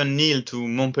lost 7-0 to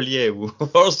Montpellier, who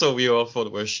also we all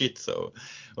thought were shit. So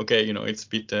okay, it's a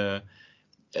bit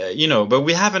but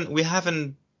we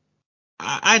haven't.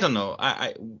 I don't know.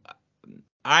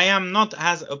 I am not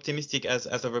as optimistic as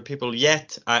other people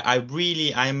yet. I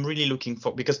am really looking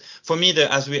for, because for me,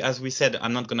 as we said,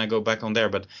 I'm not gonna go back on there,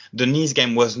 but the Nice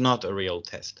game was not a real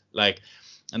test. Like,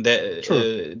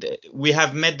 we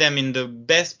have met them in the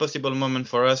best possible moment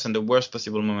for us and the worst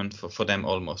possible moment for them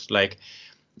almost. Like,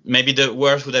 maybe the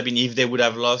worst would have been if they would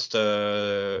have lost,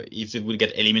 if they would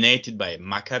get eliminated by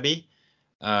Maccabi.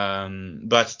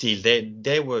 But still,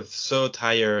 they were so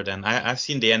tired, and I've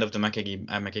seen the end of the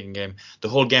Maccabi game. The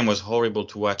whole game was horrible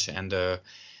to watch, and they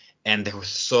were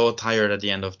so tired at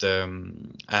the end of the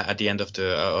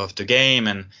game,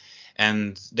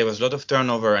 and there was a lot of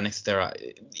turnover and etc.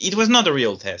 It was not a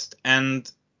real test, and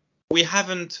we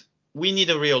need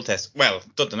a real test. Well,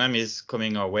 Tottenham is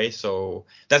coming our way, so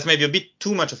that's maybe a bit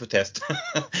too much of a test.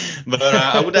 But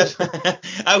I would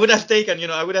have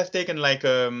taken like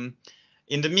in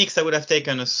the mix, I would have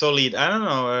taken a solid, I don't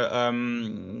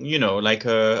know, like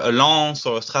a Lens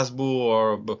or a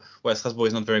Strasbourg, well, Strasbourg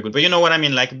is not very good, but you know what I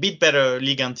mean, like a bit better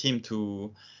Ligue 1 team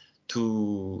to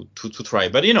try.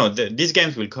 But these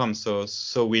games will come, so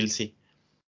we'll see.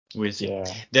 We'll see. Yeah.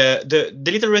 The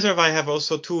little reserve I have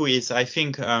also too is I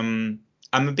think I'm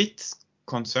a bit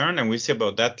concerned, and we'll see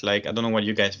about that. Like, I don't know what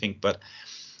you guys think, but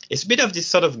it's a bit of this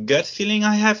sort of gut feeling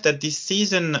I have that this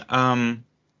season,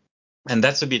 and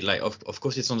that's a bit like, of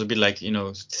course, it sounds a bit like,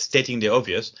 stating the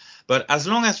obvious, but as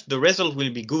long as the result will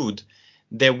be good,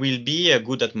 there will be a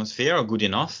good atmosphere or good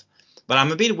enough. But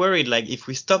I'm a bit worried, like, if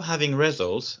we stop having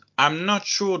results, I'm not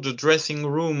sure the dressing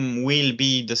room will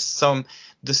be the same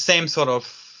sort of,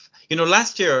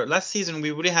 last season,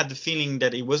 we really had the feeling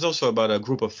that it was also about a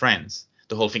group of friends,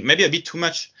 the whole thing. Maybe a bit too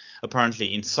much,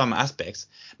 apparently, in some aspects.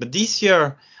 But this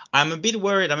year, I'm a bit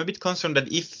worried. I'm a bit concerned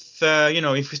that if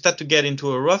we start to get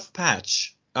into a rough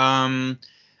patch, I'm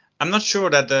not sure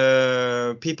that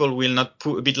the people will not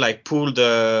pull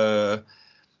the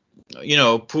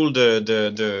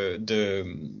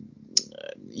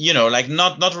like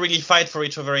not really fight for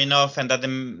each other enough, and that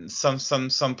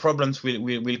some problems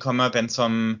will come up, and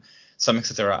some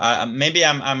etc. Maybe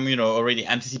I'm already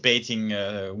anticipating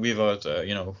without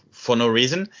for no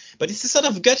reason, but it's a sort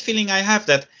of gut feeling I have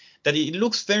that it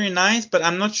looks very nice, but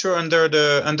I'm not sure under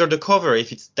the cover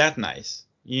if it's that nice.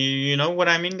 You know what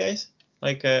I mean, guys?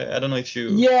 Like, I don't know if you.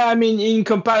 Yeah, I mean, in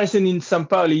comparison, in São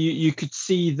Paulo, you could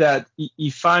see that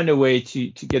he found a way to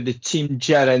get the team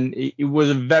gel, and it was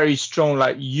a very strong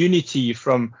like unity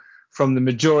from the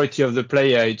majority of the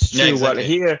player. It's true. Yeah,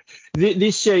 exactly. Well, here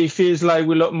this year it feels like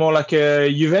we look more like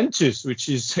a Juventus, which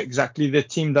is exactly the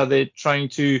team that they're trying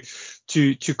to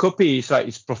copy. It's like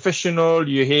it's professional.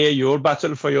 You're here, you all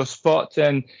battle for your spot,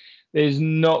 and there's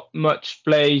not much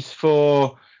place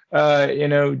for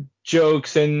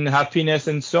jokes and happiness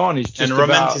and so on. It's just and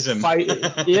romanticism.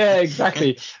 about fight. Yeah,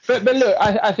 exactly. But look,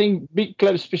 I think big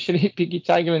clubs, especially big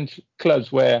Italian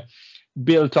clubs, were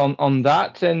built on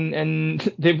that, and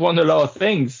they've won a lot of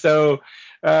things. So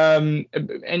and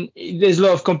there's a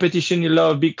lot of competition, a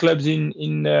lot of big clubs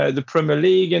in the Premier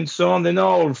League and so on. They're not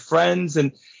all friends,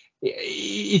 and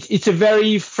it's a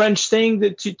very French thing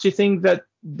that to think that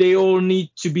they all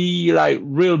need to be like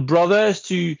real brothers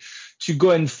to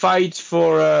go and fight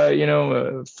for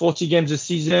 40 games a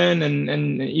season,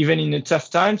 and even in the tough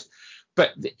times.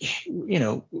 But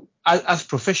as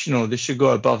professional, they should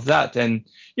go above that. And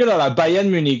like Bayern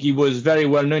Munich, he was very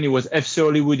well known. He was FC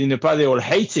Hollywood in the past. They all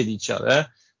hated each other,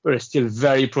 but it's still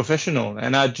very professional.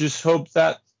 And I just hope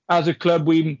that as a club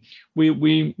we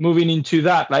moving into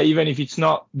that. Like, even if it's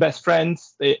not best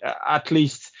friends, at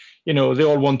least they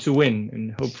all want to win,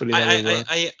 and hopefully that will work.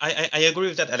 I agree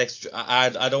with that, Alex.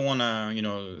 I don't want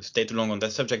to stay too long on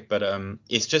that subject, but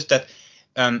it's just that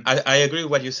I agree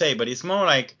with what you say, but it's more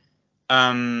like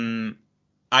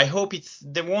I hope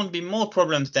there won't be more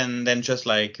problems than just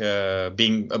like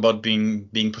being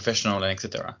professional and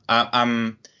etc.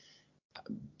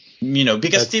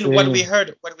 Because still what we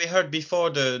heard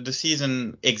before the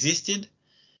season existed.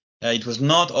 It was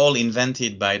not all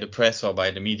invented by the press or by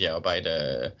the media or by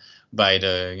the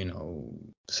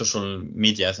social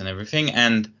medias and everything.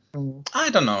 And I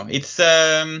don't know. It's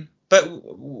but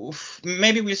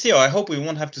maybe we'll see. Or I hope we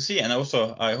won't have to see. And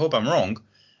also, I hope I'm wrong.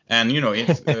 And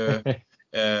if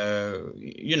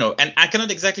and I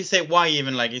cannot exactly say why.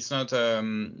 Even like it's not.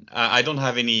 I don't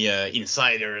have any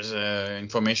insiders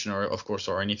information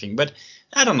or anything. But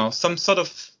I don't know, some sort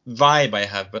of vibe I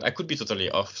have. But I could be totally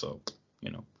off. So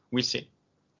we'll see.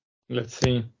 Let's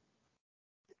see.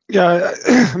 Yeah,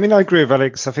 I mean, I agree with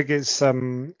Alex. I think it's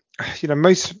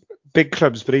most big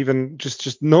clubs, but even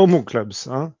just normal clubs,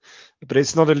 but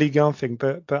it's not a Ligue 1 thing.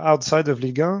 But outside of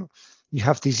Ligue 1, you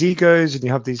have these egos, and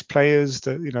you have these players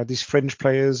that these fringe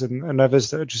players, and others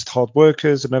that are just hard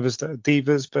workers, and others that are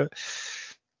divas. But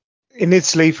in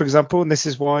Italy, for example, and this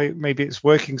is why maybe it's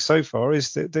working so far,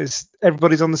 is that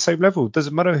everybody's on the same level. It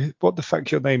doesn't matter what the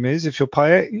fuck your name is. If you're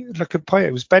Payet, like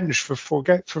Payet was benched for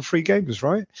 3 games,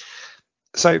 right?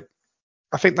 So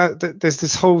I think that there's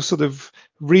this whole sort of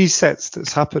reset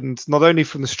that's happened, not only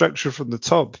from the structure from the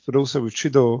top, but also with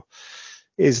Tudor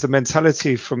is the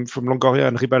mentality from Longoria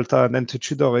and Ribalta and then to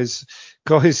Tudor is,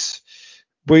 guys,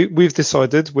 we've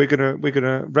decided we're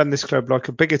gonna run this club like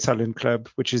a big Italian club,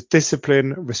 which is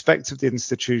discipline, respect of the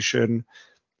institution,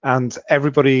 and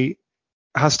everybody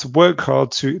has to work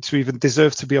hard to even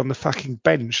deserve to be on the fucking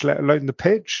bench, let alone the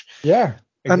pitch. Yeah,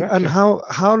 exactly. And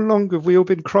how long have we all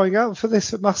been crying out for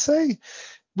this at Marseille?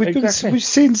 We've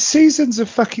seen seasons of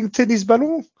fucking tennis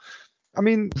ballon. I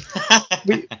mean,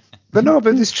 but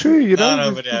it's true, you know.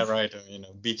 No, but yeah, right.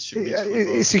 Beach football.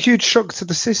 It's a huge shock to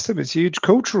the system. It's a huge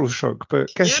cultural shock.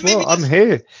 But guess what? I'm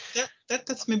here.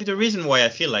 That's maybe the reason why I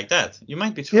feel like that. You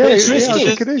might be true. Yeah, it's risky. I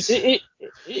think it is.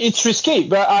 It's risky,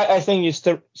 but I think it's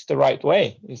the right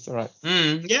way. It's the right.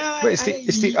 But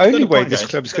it's the only way this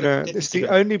club's gonna. It's the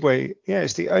only way. Yeah,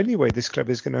 it's the only way this club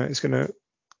is gonna.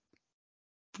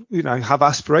 Have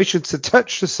aspirations to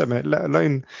touch the summit, let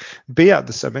alone be at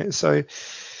the summit. So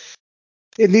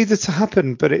it needed to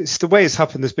happen, but it's the way it's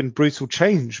happened. There's been brutal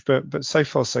change, but so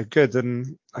far so good.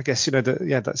 And I guess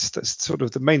that's sort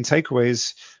of the main takeaway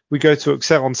is we go to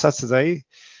Auxerre on Saturday.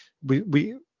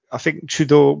 I think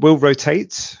Tudor will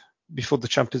rotate before the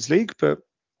Champions League, but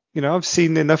I've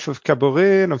seen enough of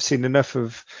Caboret and I've seen enough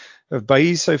of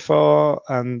Bailly so far,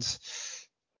 and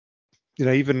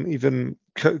even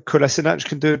Kolasinac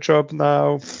can do a job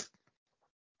now.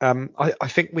 I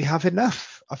think we have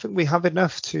enough. I think we have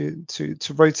enough to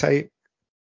rotate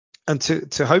and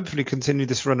to hopefully continue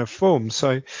this run of form.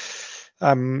 So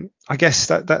I guess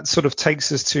that sort of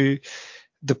takes us to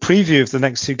the preview of the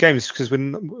next two games, because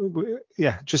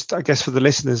I guess for the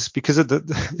listeners, because of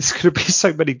it's going to be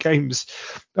so many games,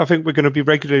 I think we're going to be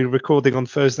regularly recording on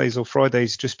Thursdays or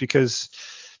Fridays, just because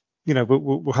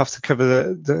we'll have to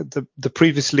cover the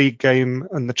previous league game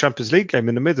and the Champions League game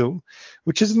in the middle,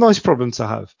 which is a nice problem to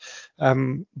have.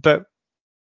 But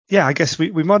yeah, I guess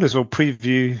we might as well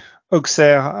preview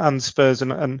Auxerre and Spurs,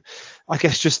 and I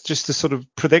guess just a sort of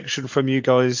prediction from you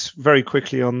guys very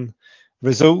quickly on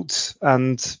results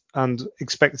and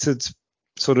expected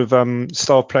sort of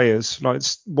star players, like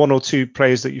one or two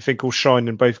players that you think will shine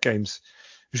in both games.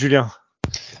 Julien.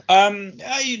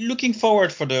 Looking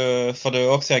forward for the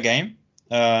Auxerre game,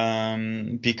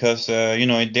 because they're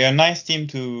a nice team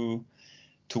to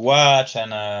watch,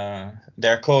 and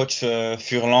their coach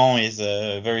Furlan is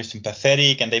very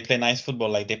sympathetic, and they play nice football.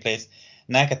 Like they play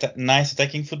nice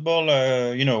attacking football,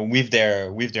 with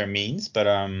their means. But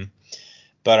I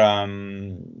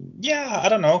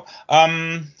don't know.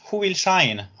 Who will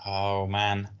shine? Oh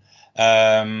man.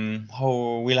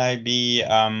 How will I be?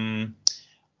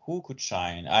 Who could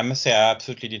shine? I must say, I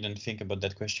absolutely didn't think about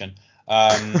that question. No,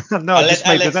 I just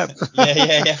made it up.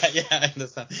 yeah, I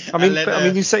understand. I mean,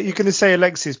 you're going to say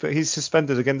Alexis, but he's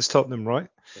suspended against Tottenham, right?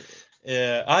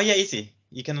 Is he?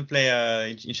 He cannot play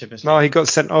in Champions League. No, he got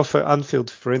sent off at Anfield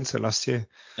for Inter last year.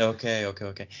 Okay.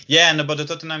 Yeah, and about the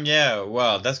Tottenham,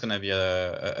 well, that's gonna be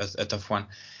a tough one.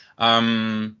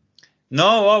 No,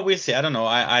 well, we'll see. I don't know.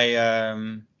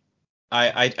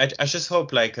 I just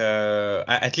hope, like,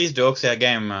 at least the Auxerre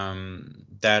game,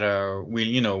 that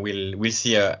we'll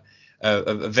see a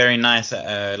very nice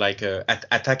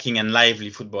attacking and lively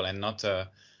football, and not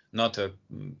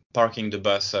parking the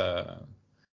bus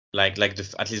at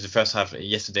least the first half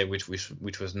yesterday, which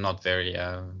was not very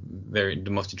the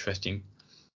most interesting,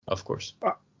 of course.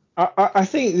 I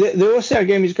think the Auxerre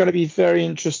game is going to be very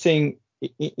interesting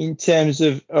in terms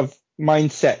of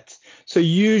mindset. So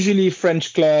usually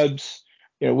French clubs,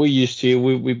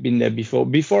 we've been there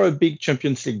before a big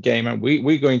Champions League game, and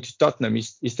we're going to Tottenham.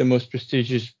 Is the most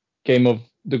prestigious game of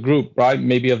the group, right?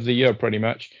 Maybe of the year, pretty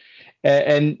much.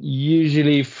 And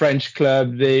usually French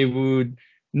club, they would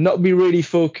not be really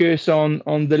focused on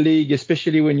the league,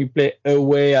 especially when you play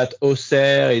away at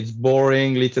Auxerre. It's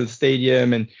boring, little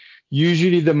stadium, and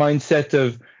usually the mindset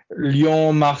of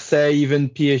Lyon, Marseille, even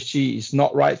PSG is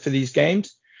not right for these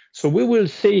games. So we will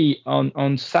see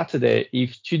on Saturday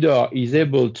if Tudor is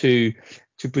able to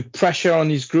put pressure on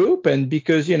his group, and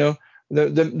because the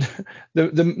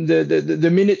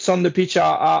minutes on the pitch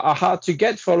are hard to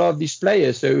get for a lot of these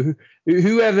players. So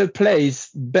whoever plays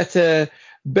better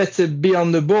be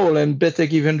on the ball and better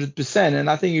give 100%. And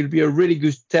I think it'll be a really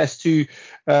good test to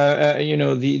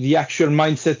the actual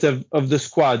mindset of the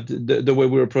squad, the way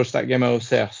we approach that game at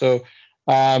Auxerre. So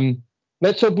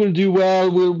let's hope we'll do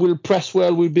well. We'll press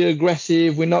well. We'll be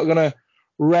aggressive. We're not gonna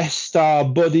rest our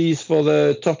bodies for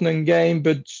the Tottenham game,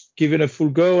 but give it a full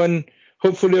go and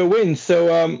hopefully a win.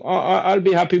 So I'll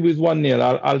be happy with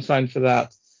 1-0. I'll sign for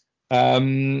that.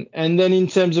 And then in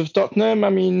terms of Tottenham,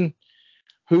 I mean,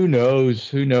 who knows?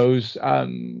 It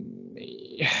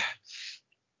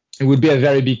would be a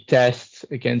very big test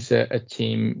against a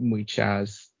team which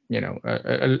has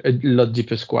a lot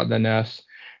deeper squad than us,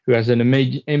 who has an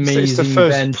amazing It's the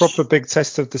first bench. proper big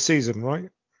test of the season, right?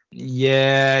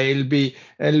 Yeah, it'll be.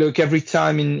 And look, every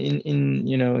time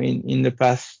in the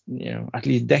past, at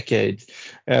least decades,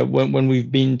 when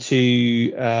we've been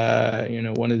to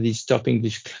one of these top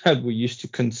English clubs, we used to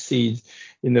concede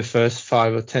in the first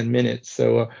 5 or 10 minutes.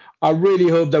 So I really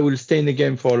hope that we'll stay in the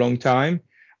game for a long time.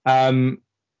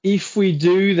 If we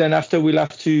do, then after we'll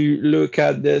have to look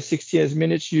at the 60th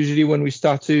minutes, usually when we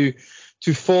start to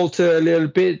falter a little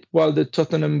bit, while the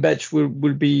Tottenham bench will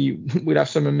have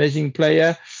some amazing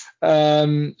player.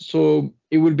 So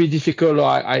it will be difficult.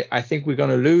 I think we're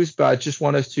going to lose, but I just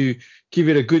want us to give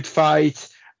it a good fight,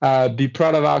 be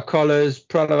proud of our colors,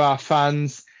 proud of our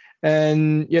fans,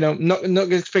 and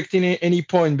not expecting any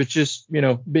point, but just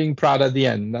being proud at the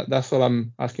end. That's all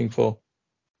I'm asking for.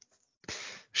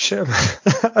 Sure.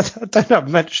 I don't have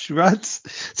much to add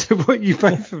to what you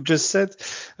both have just said.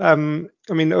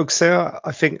 Auxerre,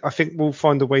 I think we'll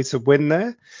find a way to win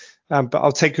there. But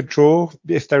I'll take a draw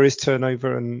if there is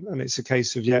turnover and it's a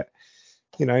case of,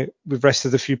 we've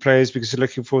rested a few players because we're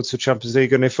looking forward to the Champions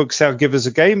League. And if Auxerre give us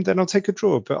a game, then I'll take a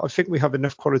draw. But I think we have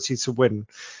enough quality to win.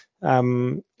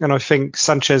 And I think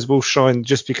Sanchez will shine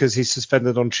just because he's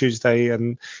suspended on Tuesday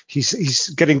and he's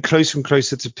getting closer and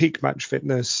closer to peak match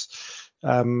fitness.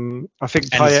 I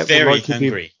think Payet will likely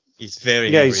hungry. He's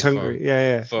very hungry. He's hungry.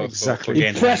 Exactly.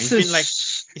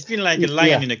 He's been like a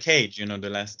lion in a cage, the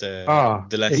last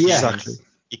exactly. seasons.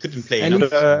 He couldn't play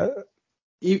enough.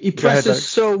 He presses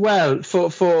so well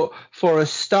for a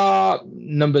star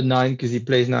number 9, because he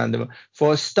plays 9.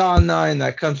 For a star 9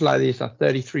 that comes like this at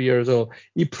 33 years old,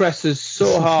 he presses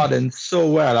so hard and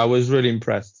so well. I was really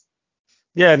impressed.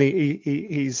 Yeah, and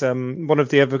he's one of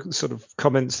the other sort of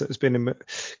comments that has been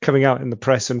coming out in the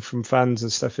press and from fans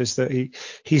and stuff is that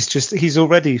he's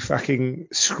already fucking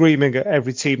screaming at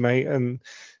every teammate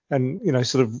and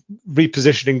sort of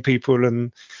repositioning people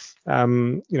and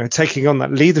taking on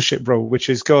that leadership role, which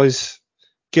is, guys,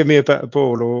 give me a better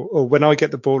ball, or when I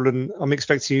get the ball and I'm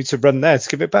expecting you to run there to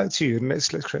give it back to you, and let's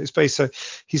create space. So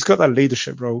he's got that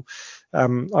leadership role. I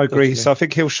agree. Totally. So I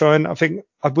think he'll shine. I think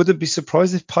I wouldn't be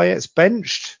surprised if Payet's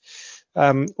benched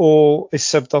or is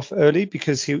subbed off early,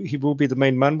 because he will be the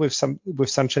main man with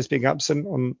Sanchez being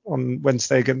absent on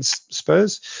Wednesday against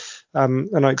Spurs.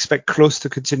 And I expect Klose to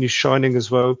continue shining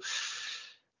as well.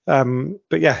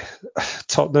 But yeah,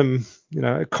 Tottenham,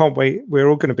 I can't wait. We're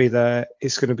all going to be there.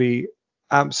 It's going to be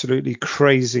absolutely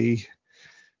crazy.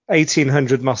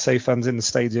 1,800 Marseille fans in the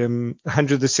stadium,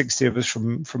 160 of us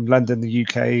from London, the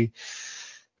UK.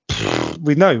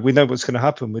 We know what's going to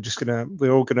happen.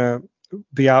 We're all going to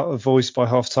be out of voice by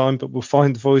half time, but we'll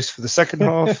find voice for the second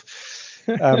half.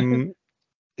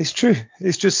 It's true.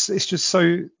 It's just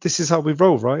so this is how we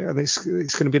roll, right? And it's going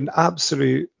to be an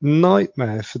absolute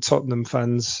nightmare for Tottenham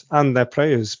fans and their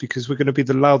players, because we're going to be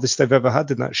the loudest they've ever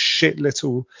had in that shit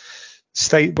little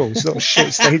stadium. It's not a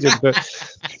shit stadium, but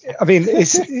I mean,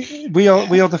 we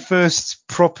are the first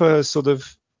proper sort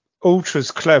of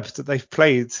ultras club that they've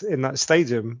played in that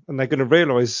stadium, and they're going to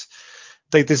realise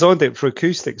they designed it for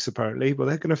acoustics apparently. Well,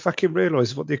 they're going to fucking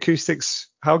realise what the acoustics,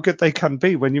 how good they can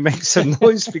be when you make some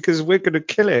noise, because we're going to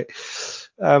kill it.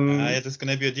 There's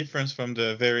going to be a difference from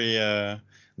the very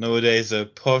nowadays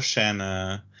posh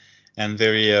and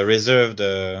very reserved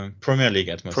Premier League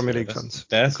atmosphere. Premier League fans.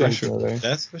 That's for sure.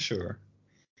 That's for sure.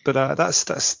 But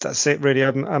that's it really.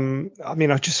 I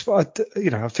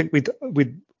think we'd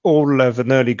all love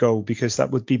an early goal, because that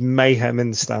would be mayhem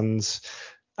in the stands,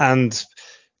 and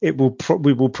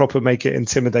we will proper make it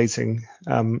intimidating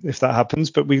if that happens.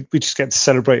 But we just get to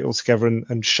celebrate all together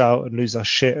and shout and lose our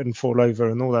shit and fall over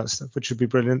and all that stuff, which would be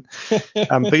brilliant.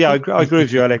 But yeah, I agree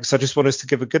with you, Alex. I just want us to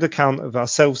give a good account of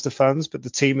ourselves, the fans, but the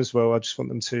team as well. I just want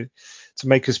them to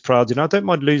make us proud. I don't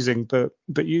mind losing, but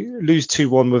you lose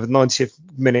 2-1 with a 90th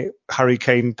minute Harry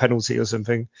Kane penalty or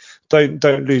something. Don't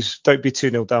lose. Don't be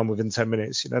 2-0 down within 10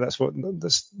 minutes.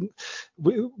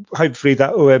 Hopefully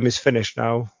that OM is finished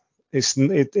now.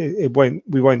 We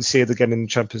won't see it again in the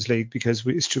Champions League, because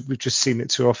we've just seen it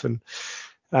too often.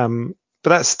 But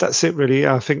that's it really.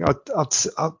 I think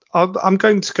I'm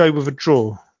going to go with a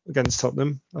draw against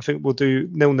Tottenham. I think we'll do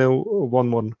 0-0 or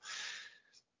 1-1.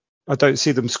 I don't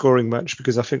see them scoring much,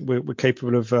 because I think we're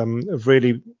capable of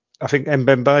really. I think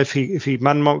Mbemba, if he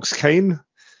man marks Kane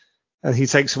and he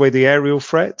takes away the aerial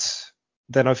threat,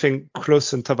 then I think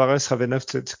Klose and Tavares have enough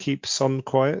to keep Son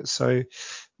quiet. So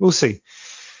we'll see.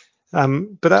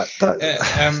 But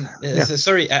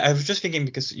sorry, I was just thinking,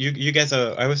 because you guys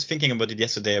are. I was thinking about it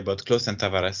yesterday about Klose and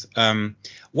Tavares.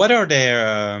 What are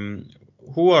their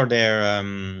who are their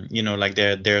like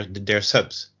their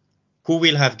subs? who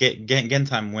will have game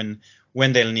time when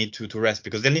they'll need to rest,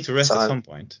 because they'll need to rest at some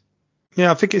point.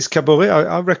 Yeah, I think it's Caboret.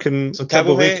 I reckon So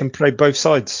Caboret can play both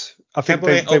sides. I think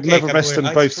they've never rested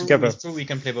them both together. It's true, we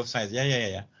can play both sides.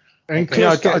 Yeah. And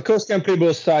Kroos can play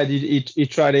both sides. He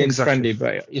tried it in friendly,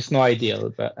 but it's not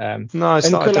ideal. But no, it's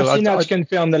not ideal. Kolasinac can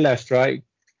play on the left, right?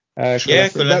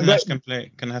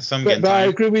 Kolasinac can have some game time. But I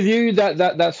agree with you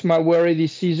that's my worry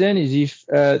this season is if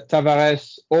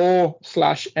Tavares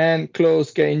and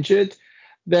Klose get injured,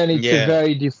 then it's a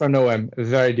very different OM,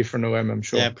 I'm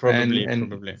sure. Yeah, probably.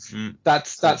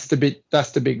 That's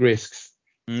the big risks.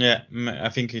 Yeah, I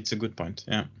think it's a good point.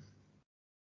 Yeah.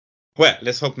 Well,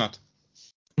 let's hope not.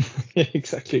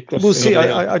 Exactly. We'll see.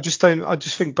 I just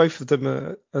think both of them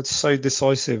are so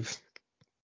decisive.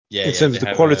 In terms of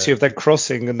the quality of their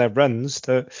crossing and their runs,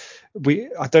 that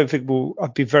I don't think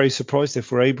I'd be very surprised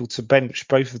if we're able to bench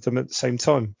both of them at the same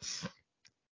time.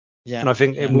 Yeah. And I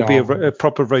think it will be a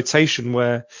proper rotation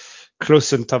where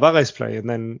Klose and Tavares play, and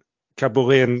then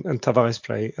Caboret and Tavares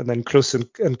play, and then Klose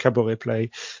and Caboret play,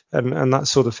 and that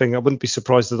sort of thing. I wouldn't be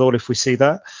surprised at all if we see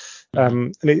that.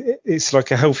 And it's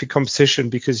like a healthy competition,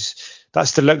 because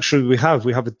that's the luxury we have.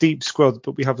 We have a deep squad,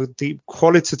 but we have a deep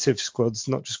qualitative squad,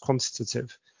 not just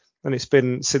quantitative. And it's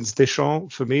been since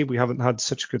Deschamps, for me, we haven't had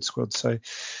such a good squad. So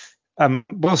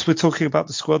whilst we're talking about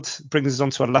the squad, brings us on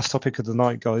to our last topic of the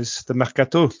night, guys, the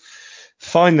mercato.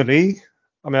 Finally,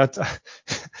 I mean,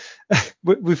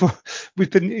 we've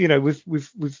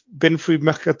been through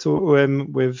mercato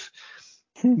OM with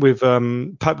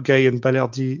Pape Gay and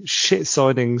Balerdi shit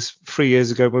signings 3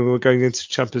 years ago when we were going into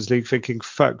Champions League, thinking,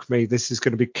 fuck me, this is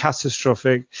going to be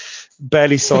catastrophic.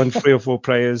 Barely signed 3 or 4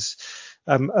 players.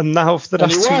 And now for the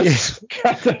last 2 years,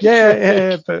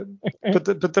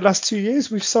 but the last 2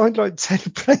 years we've signed like 10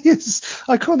 players.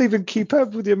 I can't even keep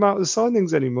up with the amount of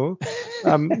signings anymore.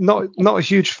 Not a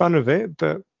huge fan of it,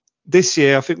 but this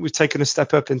year I think we've taken a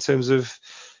step up in terms of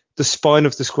the spine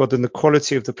of the squad and the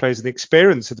quality of the players and the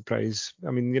experience of the players.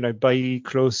 I mean, Bailly,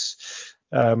 Klose,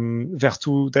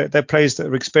 Vertu, they're players that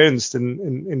are experienced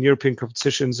in European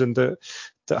competitions and that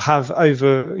have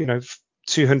over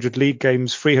 200 league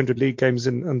games, 300 league games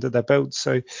under their belt.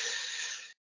 So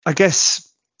I guess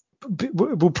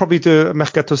we'll probably do a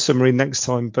mercato summary next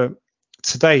time. But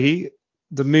today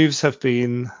the moves have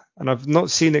been, and I've not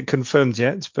seen it confirmed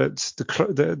yet, but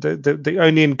the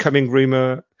only incoming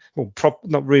rumor, or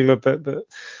not rumor, but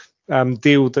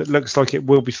deal that looks like it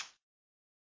will be.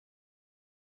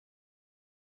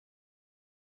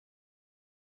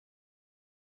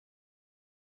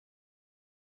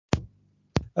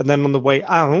 And then on the way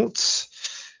out,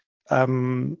 I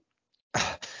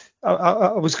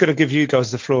was going to give you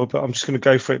guys the floor, but I'm just going to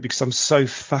go for it because I'm so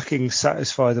fucking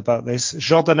satisfied about this.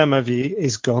 Jordan Amavi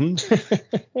is gone.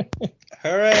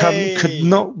 Hooray! Could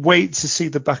not wait to see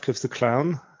the back of the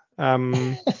clown.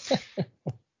 And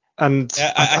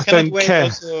I don't care.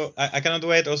 I cannot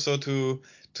wait also to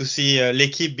see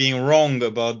L'Équipe being wrong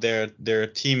about their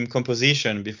team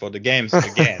composition before the games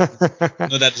again.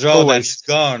 That Jordan is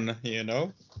gone,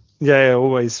 Yeah,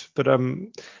 always. But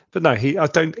no, I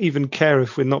don't even care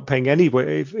if we're not paying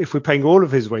anyway. If we're paying all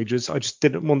of his wages, I just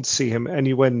didn't want to see him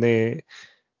anywhere near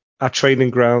our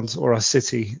training grounds or our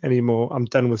city anymore. I'm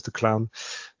done with the clown.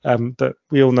 But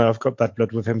we all know I've got bad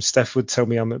blood with him. Steph would tell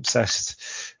me I'm obsessed.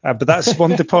 But that's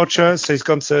one departure. So he's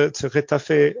gone to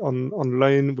Retafe on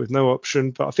loan with no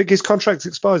option. But I think his contract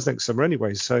expires next summer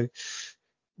anyway. So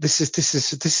this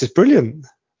is brilliant.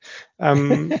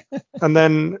 And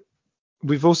then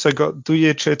we've also got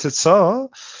Douye Chertetsar,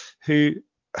 who,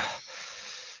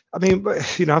 I mean, I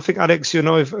think Alex, you and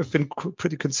I have been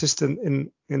pretty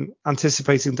consistent in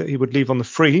anticipating that he would leave on the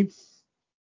free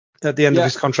at the end of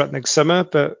his contract next summer.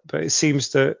 But it seems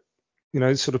that,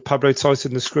 sort of Pablo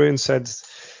tightened the screw and said,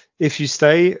 if you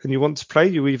stay and you want to play,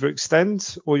 you either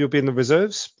extend or you'll be in the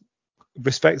reserves.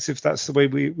 Respect if that's the way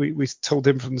we told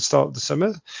him from the start of the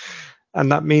summer.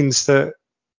 And that means that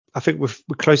I think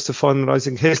we're close to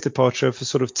finalising his departure for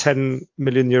sort of 10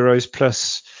 million euros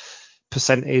plus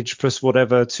percentage plus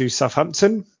whatever to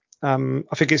Southampton.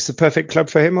 I think it's the perfect club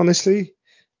for him, honestly,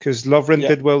 because Lovren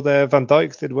did well there, Van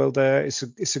Dijk did well there.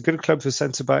 It's a good club for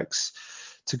centre backs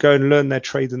to go and learn their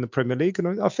trade in the Premier League.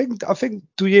 And I think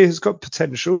Douye has got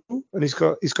potential and he's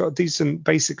got a decent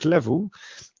basic level.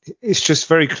 It's just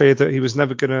very clear that he was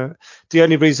never going to. The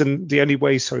only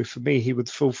way, for me, he would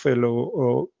fulfill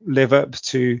or live up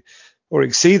to or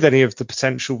exceed any of the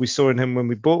potential we saw in him when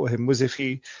we bought him was if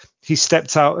he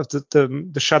stepped out of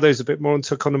the shadows a bit more and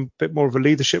took on a bit more of a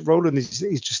leadership role. And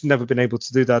he's just never been able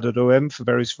to do that at OM for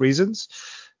various reasons.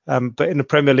 But in the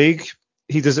Premier League,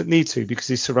 he doesn't need to because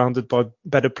he's surrounded by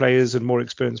better players and more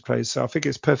experienced players. So I think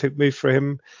it's a perfect move for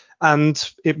him,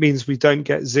 and it means we don't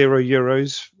get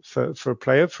 €0 for a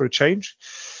player for a change.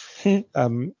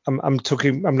 I'm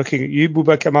looking at you,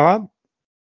 Bouba Kamara.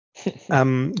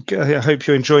 I hope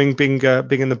you're enjoying being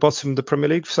in the bottom of the Premier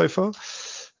League so far.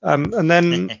 And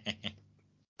then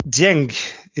Dieng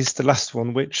is the last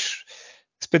one, which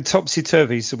it's been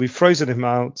topsy-turvy. So we've frozen him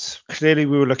out. Clearly,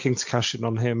 we were looking to cash in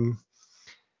on him.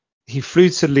 He flew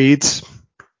to Leeds.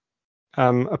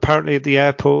 Apparently, at the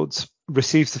airport,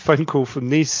 received a phone call from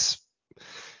Nice,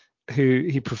 who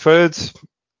he preferred,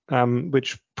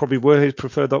 which probably were his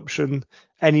preferred option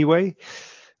anyway.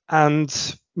 And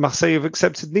Marseille have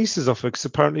accepted Nice's offer because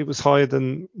apparently it was higher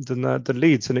than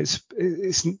Leeds, and it's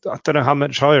I don't know how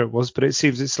much higher it was, but it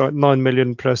seems it's like 9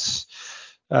 million plus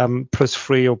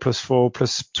 3 or plus 4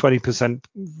 plus 20%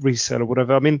 resale or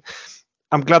whatever. I mean,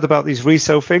 I'm glad about these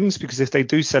resale things because if they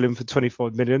do sell him for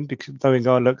 25 million, because knowing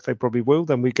our luck, they probably will,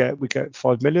 then we get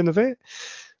 5 million of it.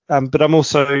 But I'm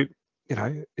also,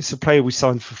 it's a player we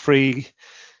signed for free.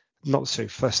 Not so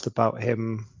fussed about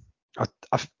him.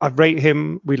 I rate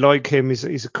him. We like him.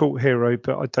 He's a cult hero,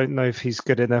 but I don't know if he's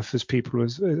good enough as people are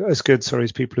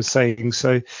saying.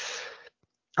 So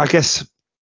I guess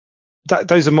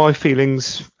those are my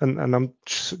feelings, and I'm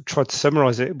trying to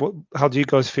summarize it. How do you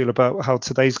guys feel about how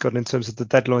today's gone in terms of the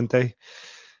deadline day?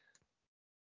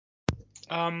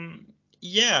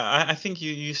 Yeah, I think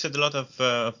you said a lot of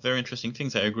very interesting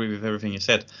things. I agree with everything you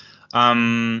said.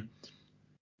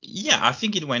 Yeah, I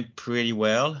think it went pretty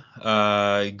well.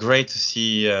 Great to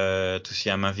see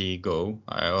Amavi go.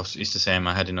 It's the same.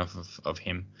 I had enough of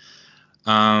him.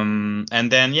 And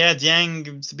then Dieng,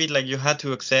 it's a bit like you had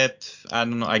to accept. I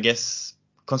don't know. I guess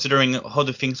considering how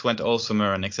the things went all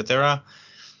summer and etc.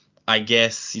 I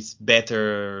guess it's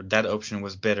better. That option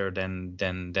was better than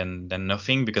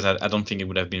nothing, because I don't think it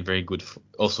would have been very good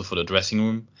also for the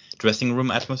dressing room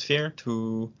atmosphere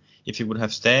if he would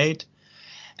have stayed.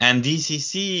 And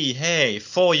DCC, hey,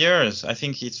 4 years. I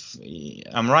think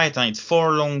I'm right. It's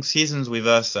 4 long seasons with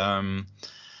us.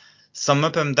 Some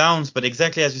up and downs, but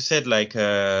exactly as you said, like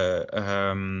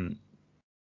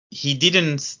he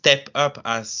didn't step up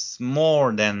as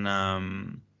more than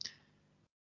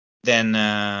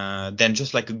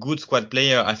just like a good squad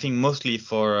player. I think mostly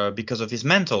because of his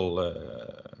mental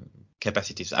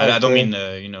capacities. I don't mean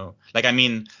I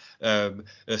mean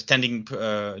standing,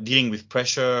 dealing with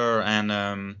pressure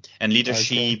and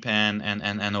leadership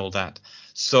and all that.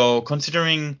 So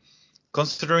considering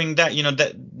that,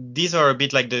 that these are a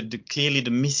bit like the clearly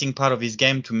the missing part of his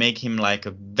game to make him like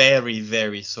a very,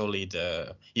 very solid,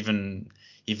 even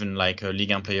like a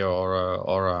Ligue 1 player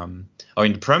or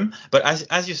in the Prem. But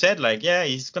as you said,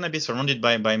 he's gonna be surrounded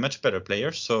by much better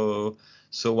players. So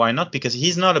why not? Because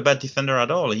he's not a bad defender at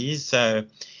all. He's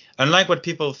unlike what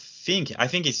people think. I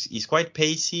think he's quite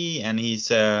pacey, and he's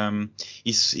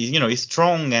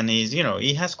strong, and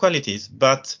he has qualities.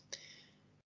 But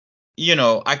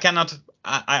I cannot.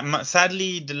 I'm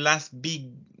sadly, the last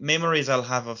big memories I'll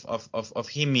have of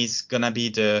him is gonna be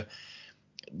the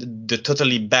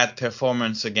totally bad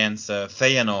performance against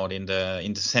Feyenoord in the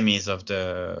semis of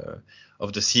the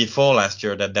C4 last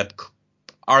year. That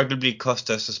arguably cost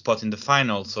us a spot in the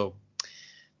final. So,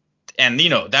 and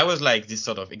that was like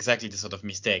exactly this sort of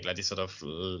mistake, like this sort of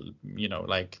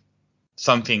like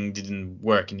something didn't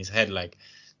work in his head, like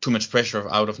too much pressure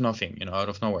out of nothing, out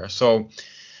of nowhere. So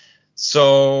it's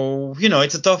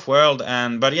a tough world,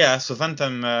 but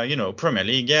Southampton, Premier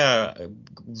League,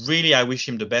 really I wish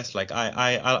him the best. Like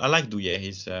I like Douillet.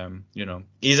 He's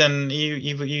he's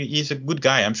a good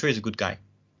guy. I'm sure he's a good guy.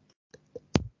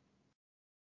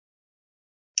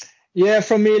 Yeah,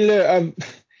 for me,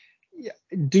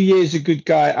 Douillet is a good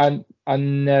guy,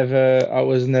 and I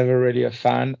was never really a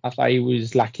fan. I thought he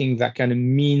was lacking that kind of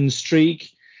mean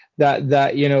streak, that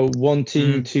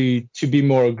wanting to be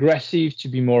more aggressive, to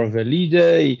be more of a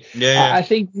leader. I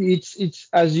think it's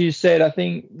as you said. I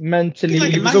think mentally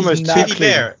he was almost too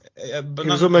clean. He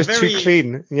was almost too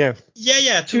clean. Yeah.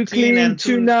 Yeah. Too clean and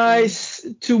too nice,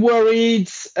 too worried.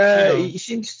 He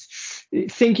seems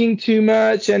thinking too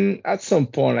much, and at some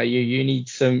point, you need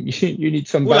some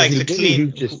who likes a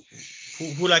clean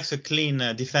who likes a clean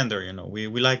defender. We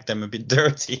like them a bit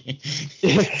dirty.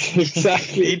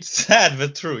 Exactly. It's sad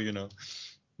but true.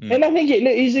 And I think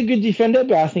he's a good defender,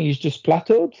 but I think he's just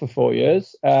plateaued for 4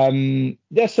 years.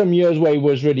 There's some years where he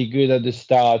was really good at the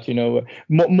start,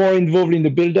 more involved in the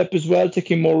build-up as well,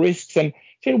 taking more risks. And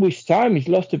I feel with time, he's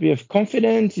lost a bit of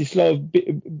confidence. He's lost,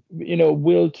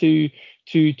 will to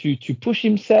push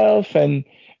himself. And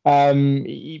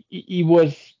he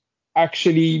was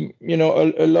actually,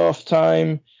 a lot of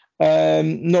time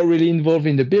not really involved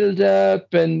in the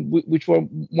build-up, and which were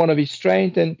one of his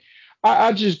strengths. And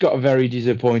I just got very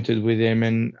disappointed with him,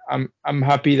 and I'm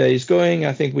happy that he's going.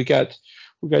 I think we got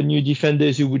new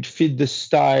defenders who would fit the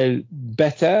style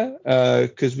better,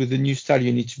 because with the new style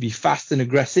you need to be fast and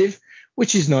aggressive,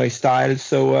 which is not his style.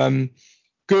 So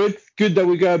good that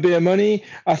we got a bit of money.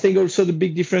 I think also the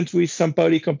big difference with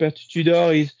Sampaoli compared to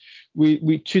Tudor is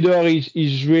Tudor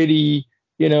is really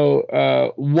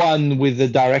one with the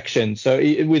direction. So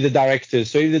with the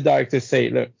directors. So if the directors say,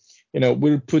 look,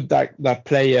 we'll put that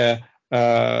player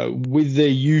with the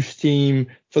youth team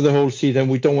for the whole season,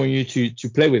 we don't want you to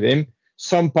play with him,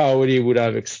 Sampaoli would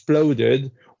have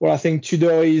exploded. Well, I think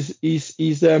Tudor is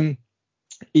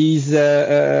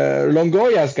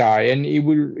Longoria's guy, and he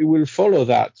will follow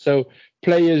that. So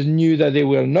players knew that they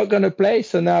were not going to play,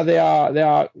 so now they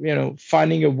are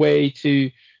finding a way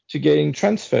to getting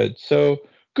transferred. So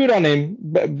good on him.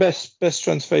 Best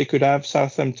transfer he could have.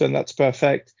 Southampton, that's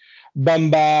perfect.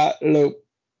 Bamba, look,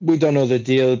 we don't know the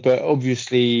deal, but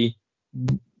obviously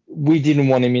we didn't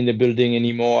want him in the building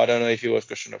anymore. I don't know if it was a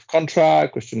question of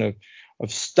contract, question of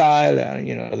style,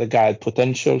 the guy had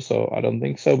potential, so I don't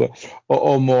think so, but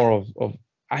or more of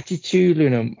attitude.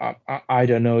 I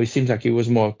don't know. It seems like it was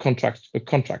more a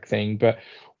contract thing, but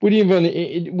we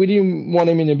didn't want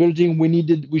him in the building.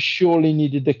 We surely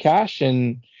needed the cash,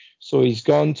 and so he's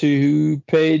gone to who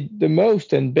paid the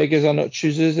most. And beggars are not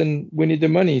choosers, and we need the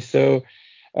money. So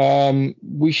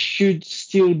we should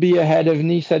still be ahead of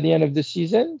Nice at the end of the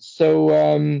season. So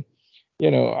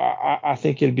I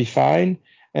think he'll be fine.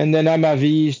 And then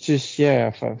Amavi is just,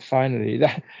 finally.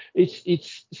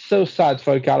 It's so sad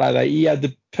for a guy like that. He had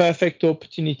the perfect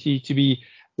opportunity to be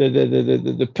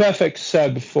the perfect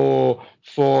sub for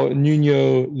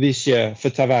Nuno this year, for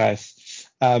Tavares.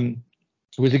 It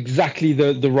was exactly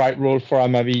the right role for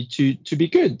Amavi to be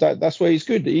good. That's why he's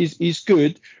good. He's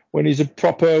good when he's a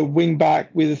proper wing back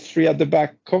with three at the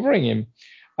back covering him.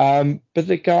 But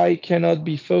the guy cannot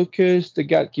be focused. The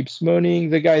guy keeps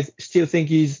moaning. The guy still think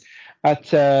he's at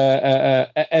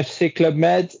FC Club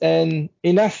Med, and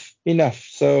enough.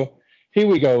 So here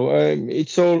we go.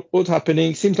 It's all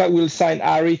happening. Seems like we'll sign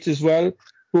Arit as well,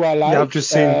 who I like. Yeah,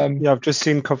 I've just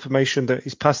seen confirmation that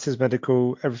he's passed his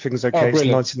medical. Everything's okay. It's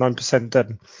 99%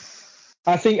 done.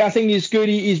 I think he's good.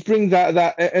 He's bring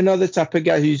that another type of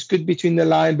guy who's good between the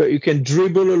line, but who can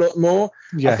dribble a lot more.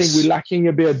 Yes. I think we're lacking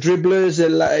a bit of dribblers.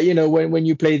 When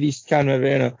you play these kind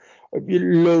of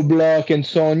low block and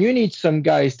so on, you need some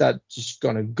guys that just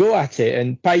gonna go at it.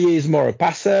 And Payet is more a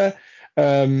passer.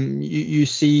 You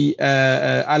see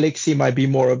Alexis might be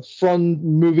more up front,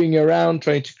 moving around,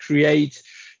 trying to create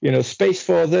space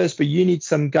for others. But you need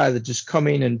some guy that just come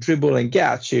in and dribble and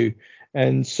get at you.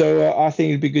 And so I think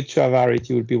it'd be good to have Arit.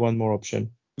 It would be one more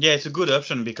option. Yeah, it's a good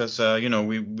option because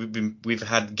we've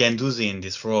had Guendouzi in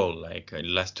this role like the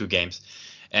last two games,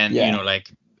 and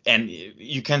and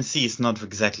you can see it's not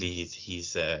exactly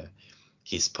his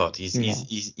spot.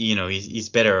 He's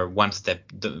better one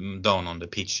step down on the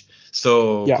pitch.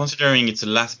 So considering it's a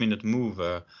last minute move,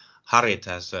 Harit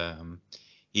has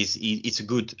it's a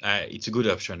good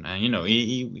option, and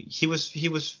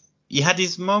he had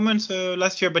his moments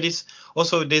last year, but it's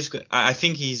also this. I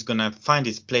think he's gonna find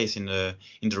his place in the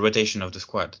rotation of the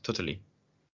squad. Totally.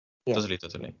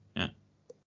 Yeah.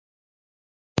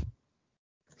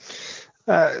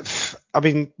 I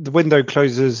mean, the window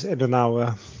closes in an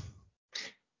hour.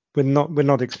 We're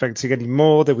not expecting any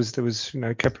more. There was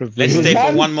a couple of. Let's stay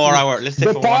for 1 more hour.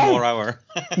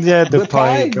 Yeah, the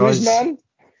pie guys.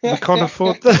 We can't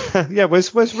afford that. Yeah, where's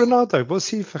Ronaldo? What's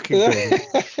he fucking doing?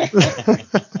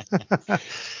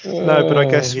 No, but I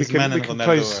guess we can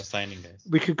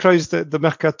close the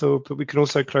mercato, but we can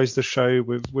also close the show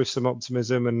with some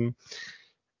optimism. And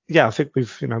yeah, I think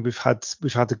we've had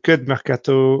a good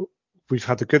mercato. We've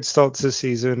had a good start to the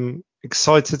season.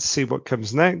 Excited to see what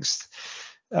comes next,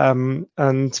 and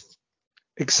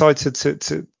excited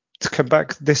to come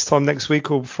back this time next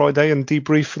week or Friday and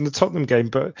debrief from the Tottenham game,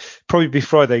 but probably be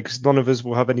Friday because none of us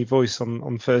will have any voice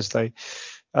on Thursday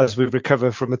as we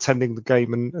recover from attending the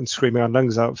game and screaming our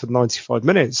lungs out for 95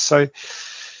 minutes. So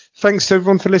thanks to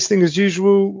everyone for listening as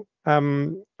usual.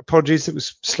 Apologies, it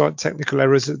was slight technical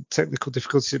errors, technical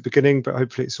difficulties at the beginning, but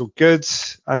hopefully it's all good.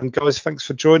 And guys, thanks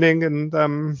for joining. And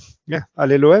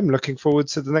allez l'OM, looking forward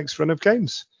to the next run of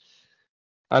games.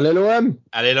 Allez l'OM.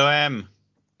 Allez l'OM.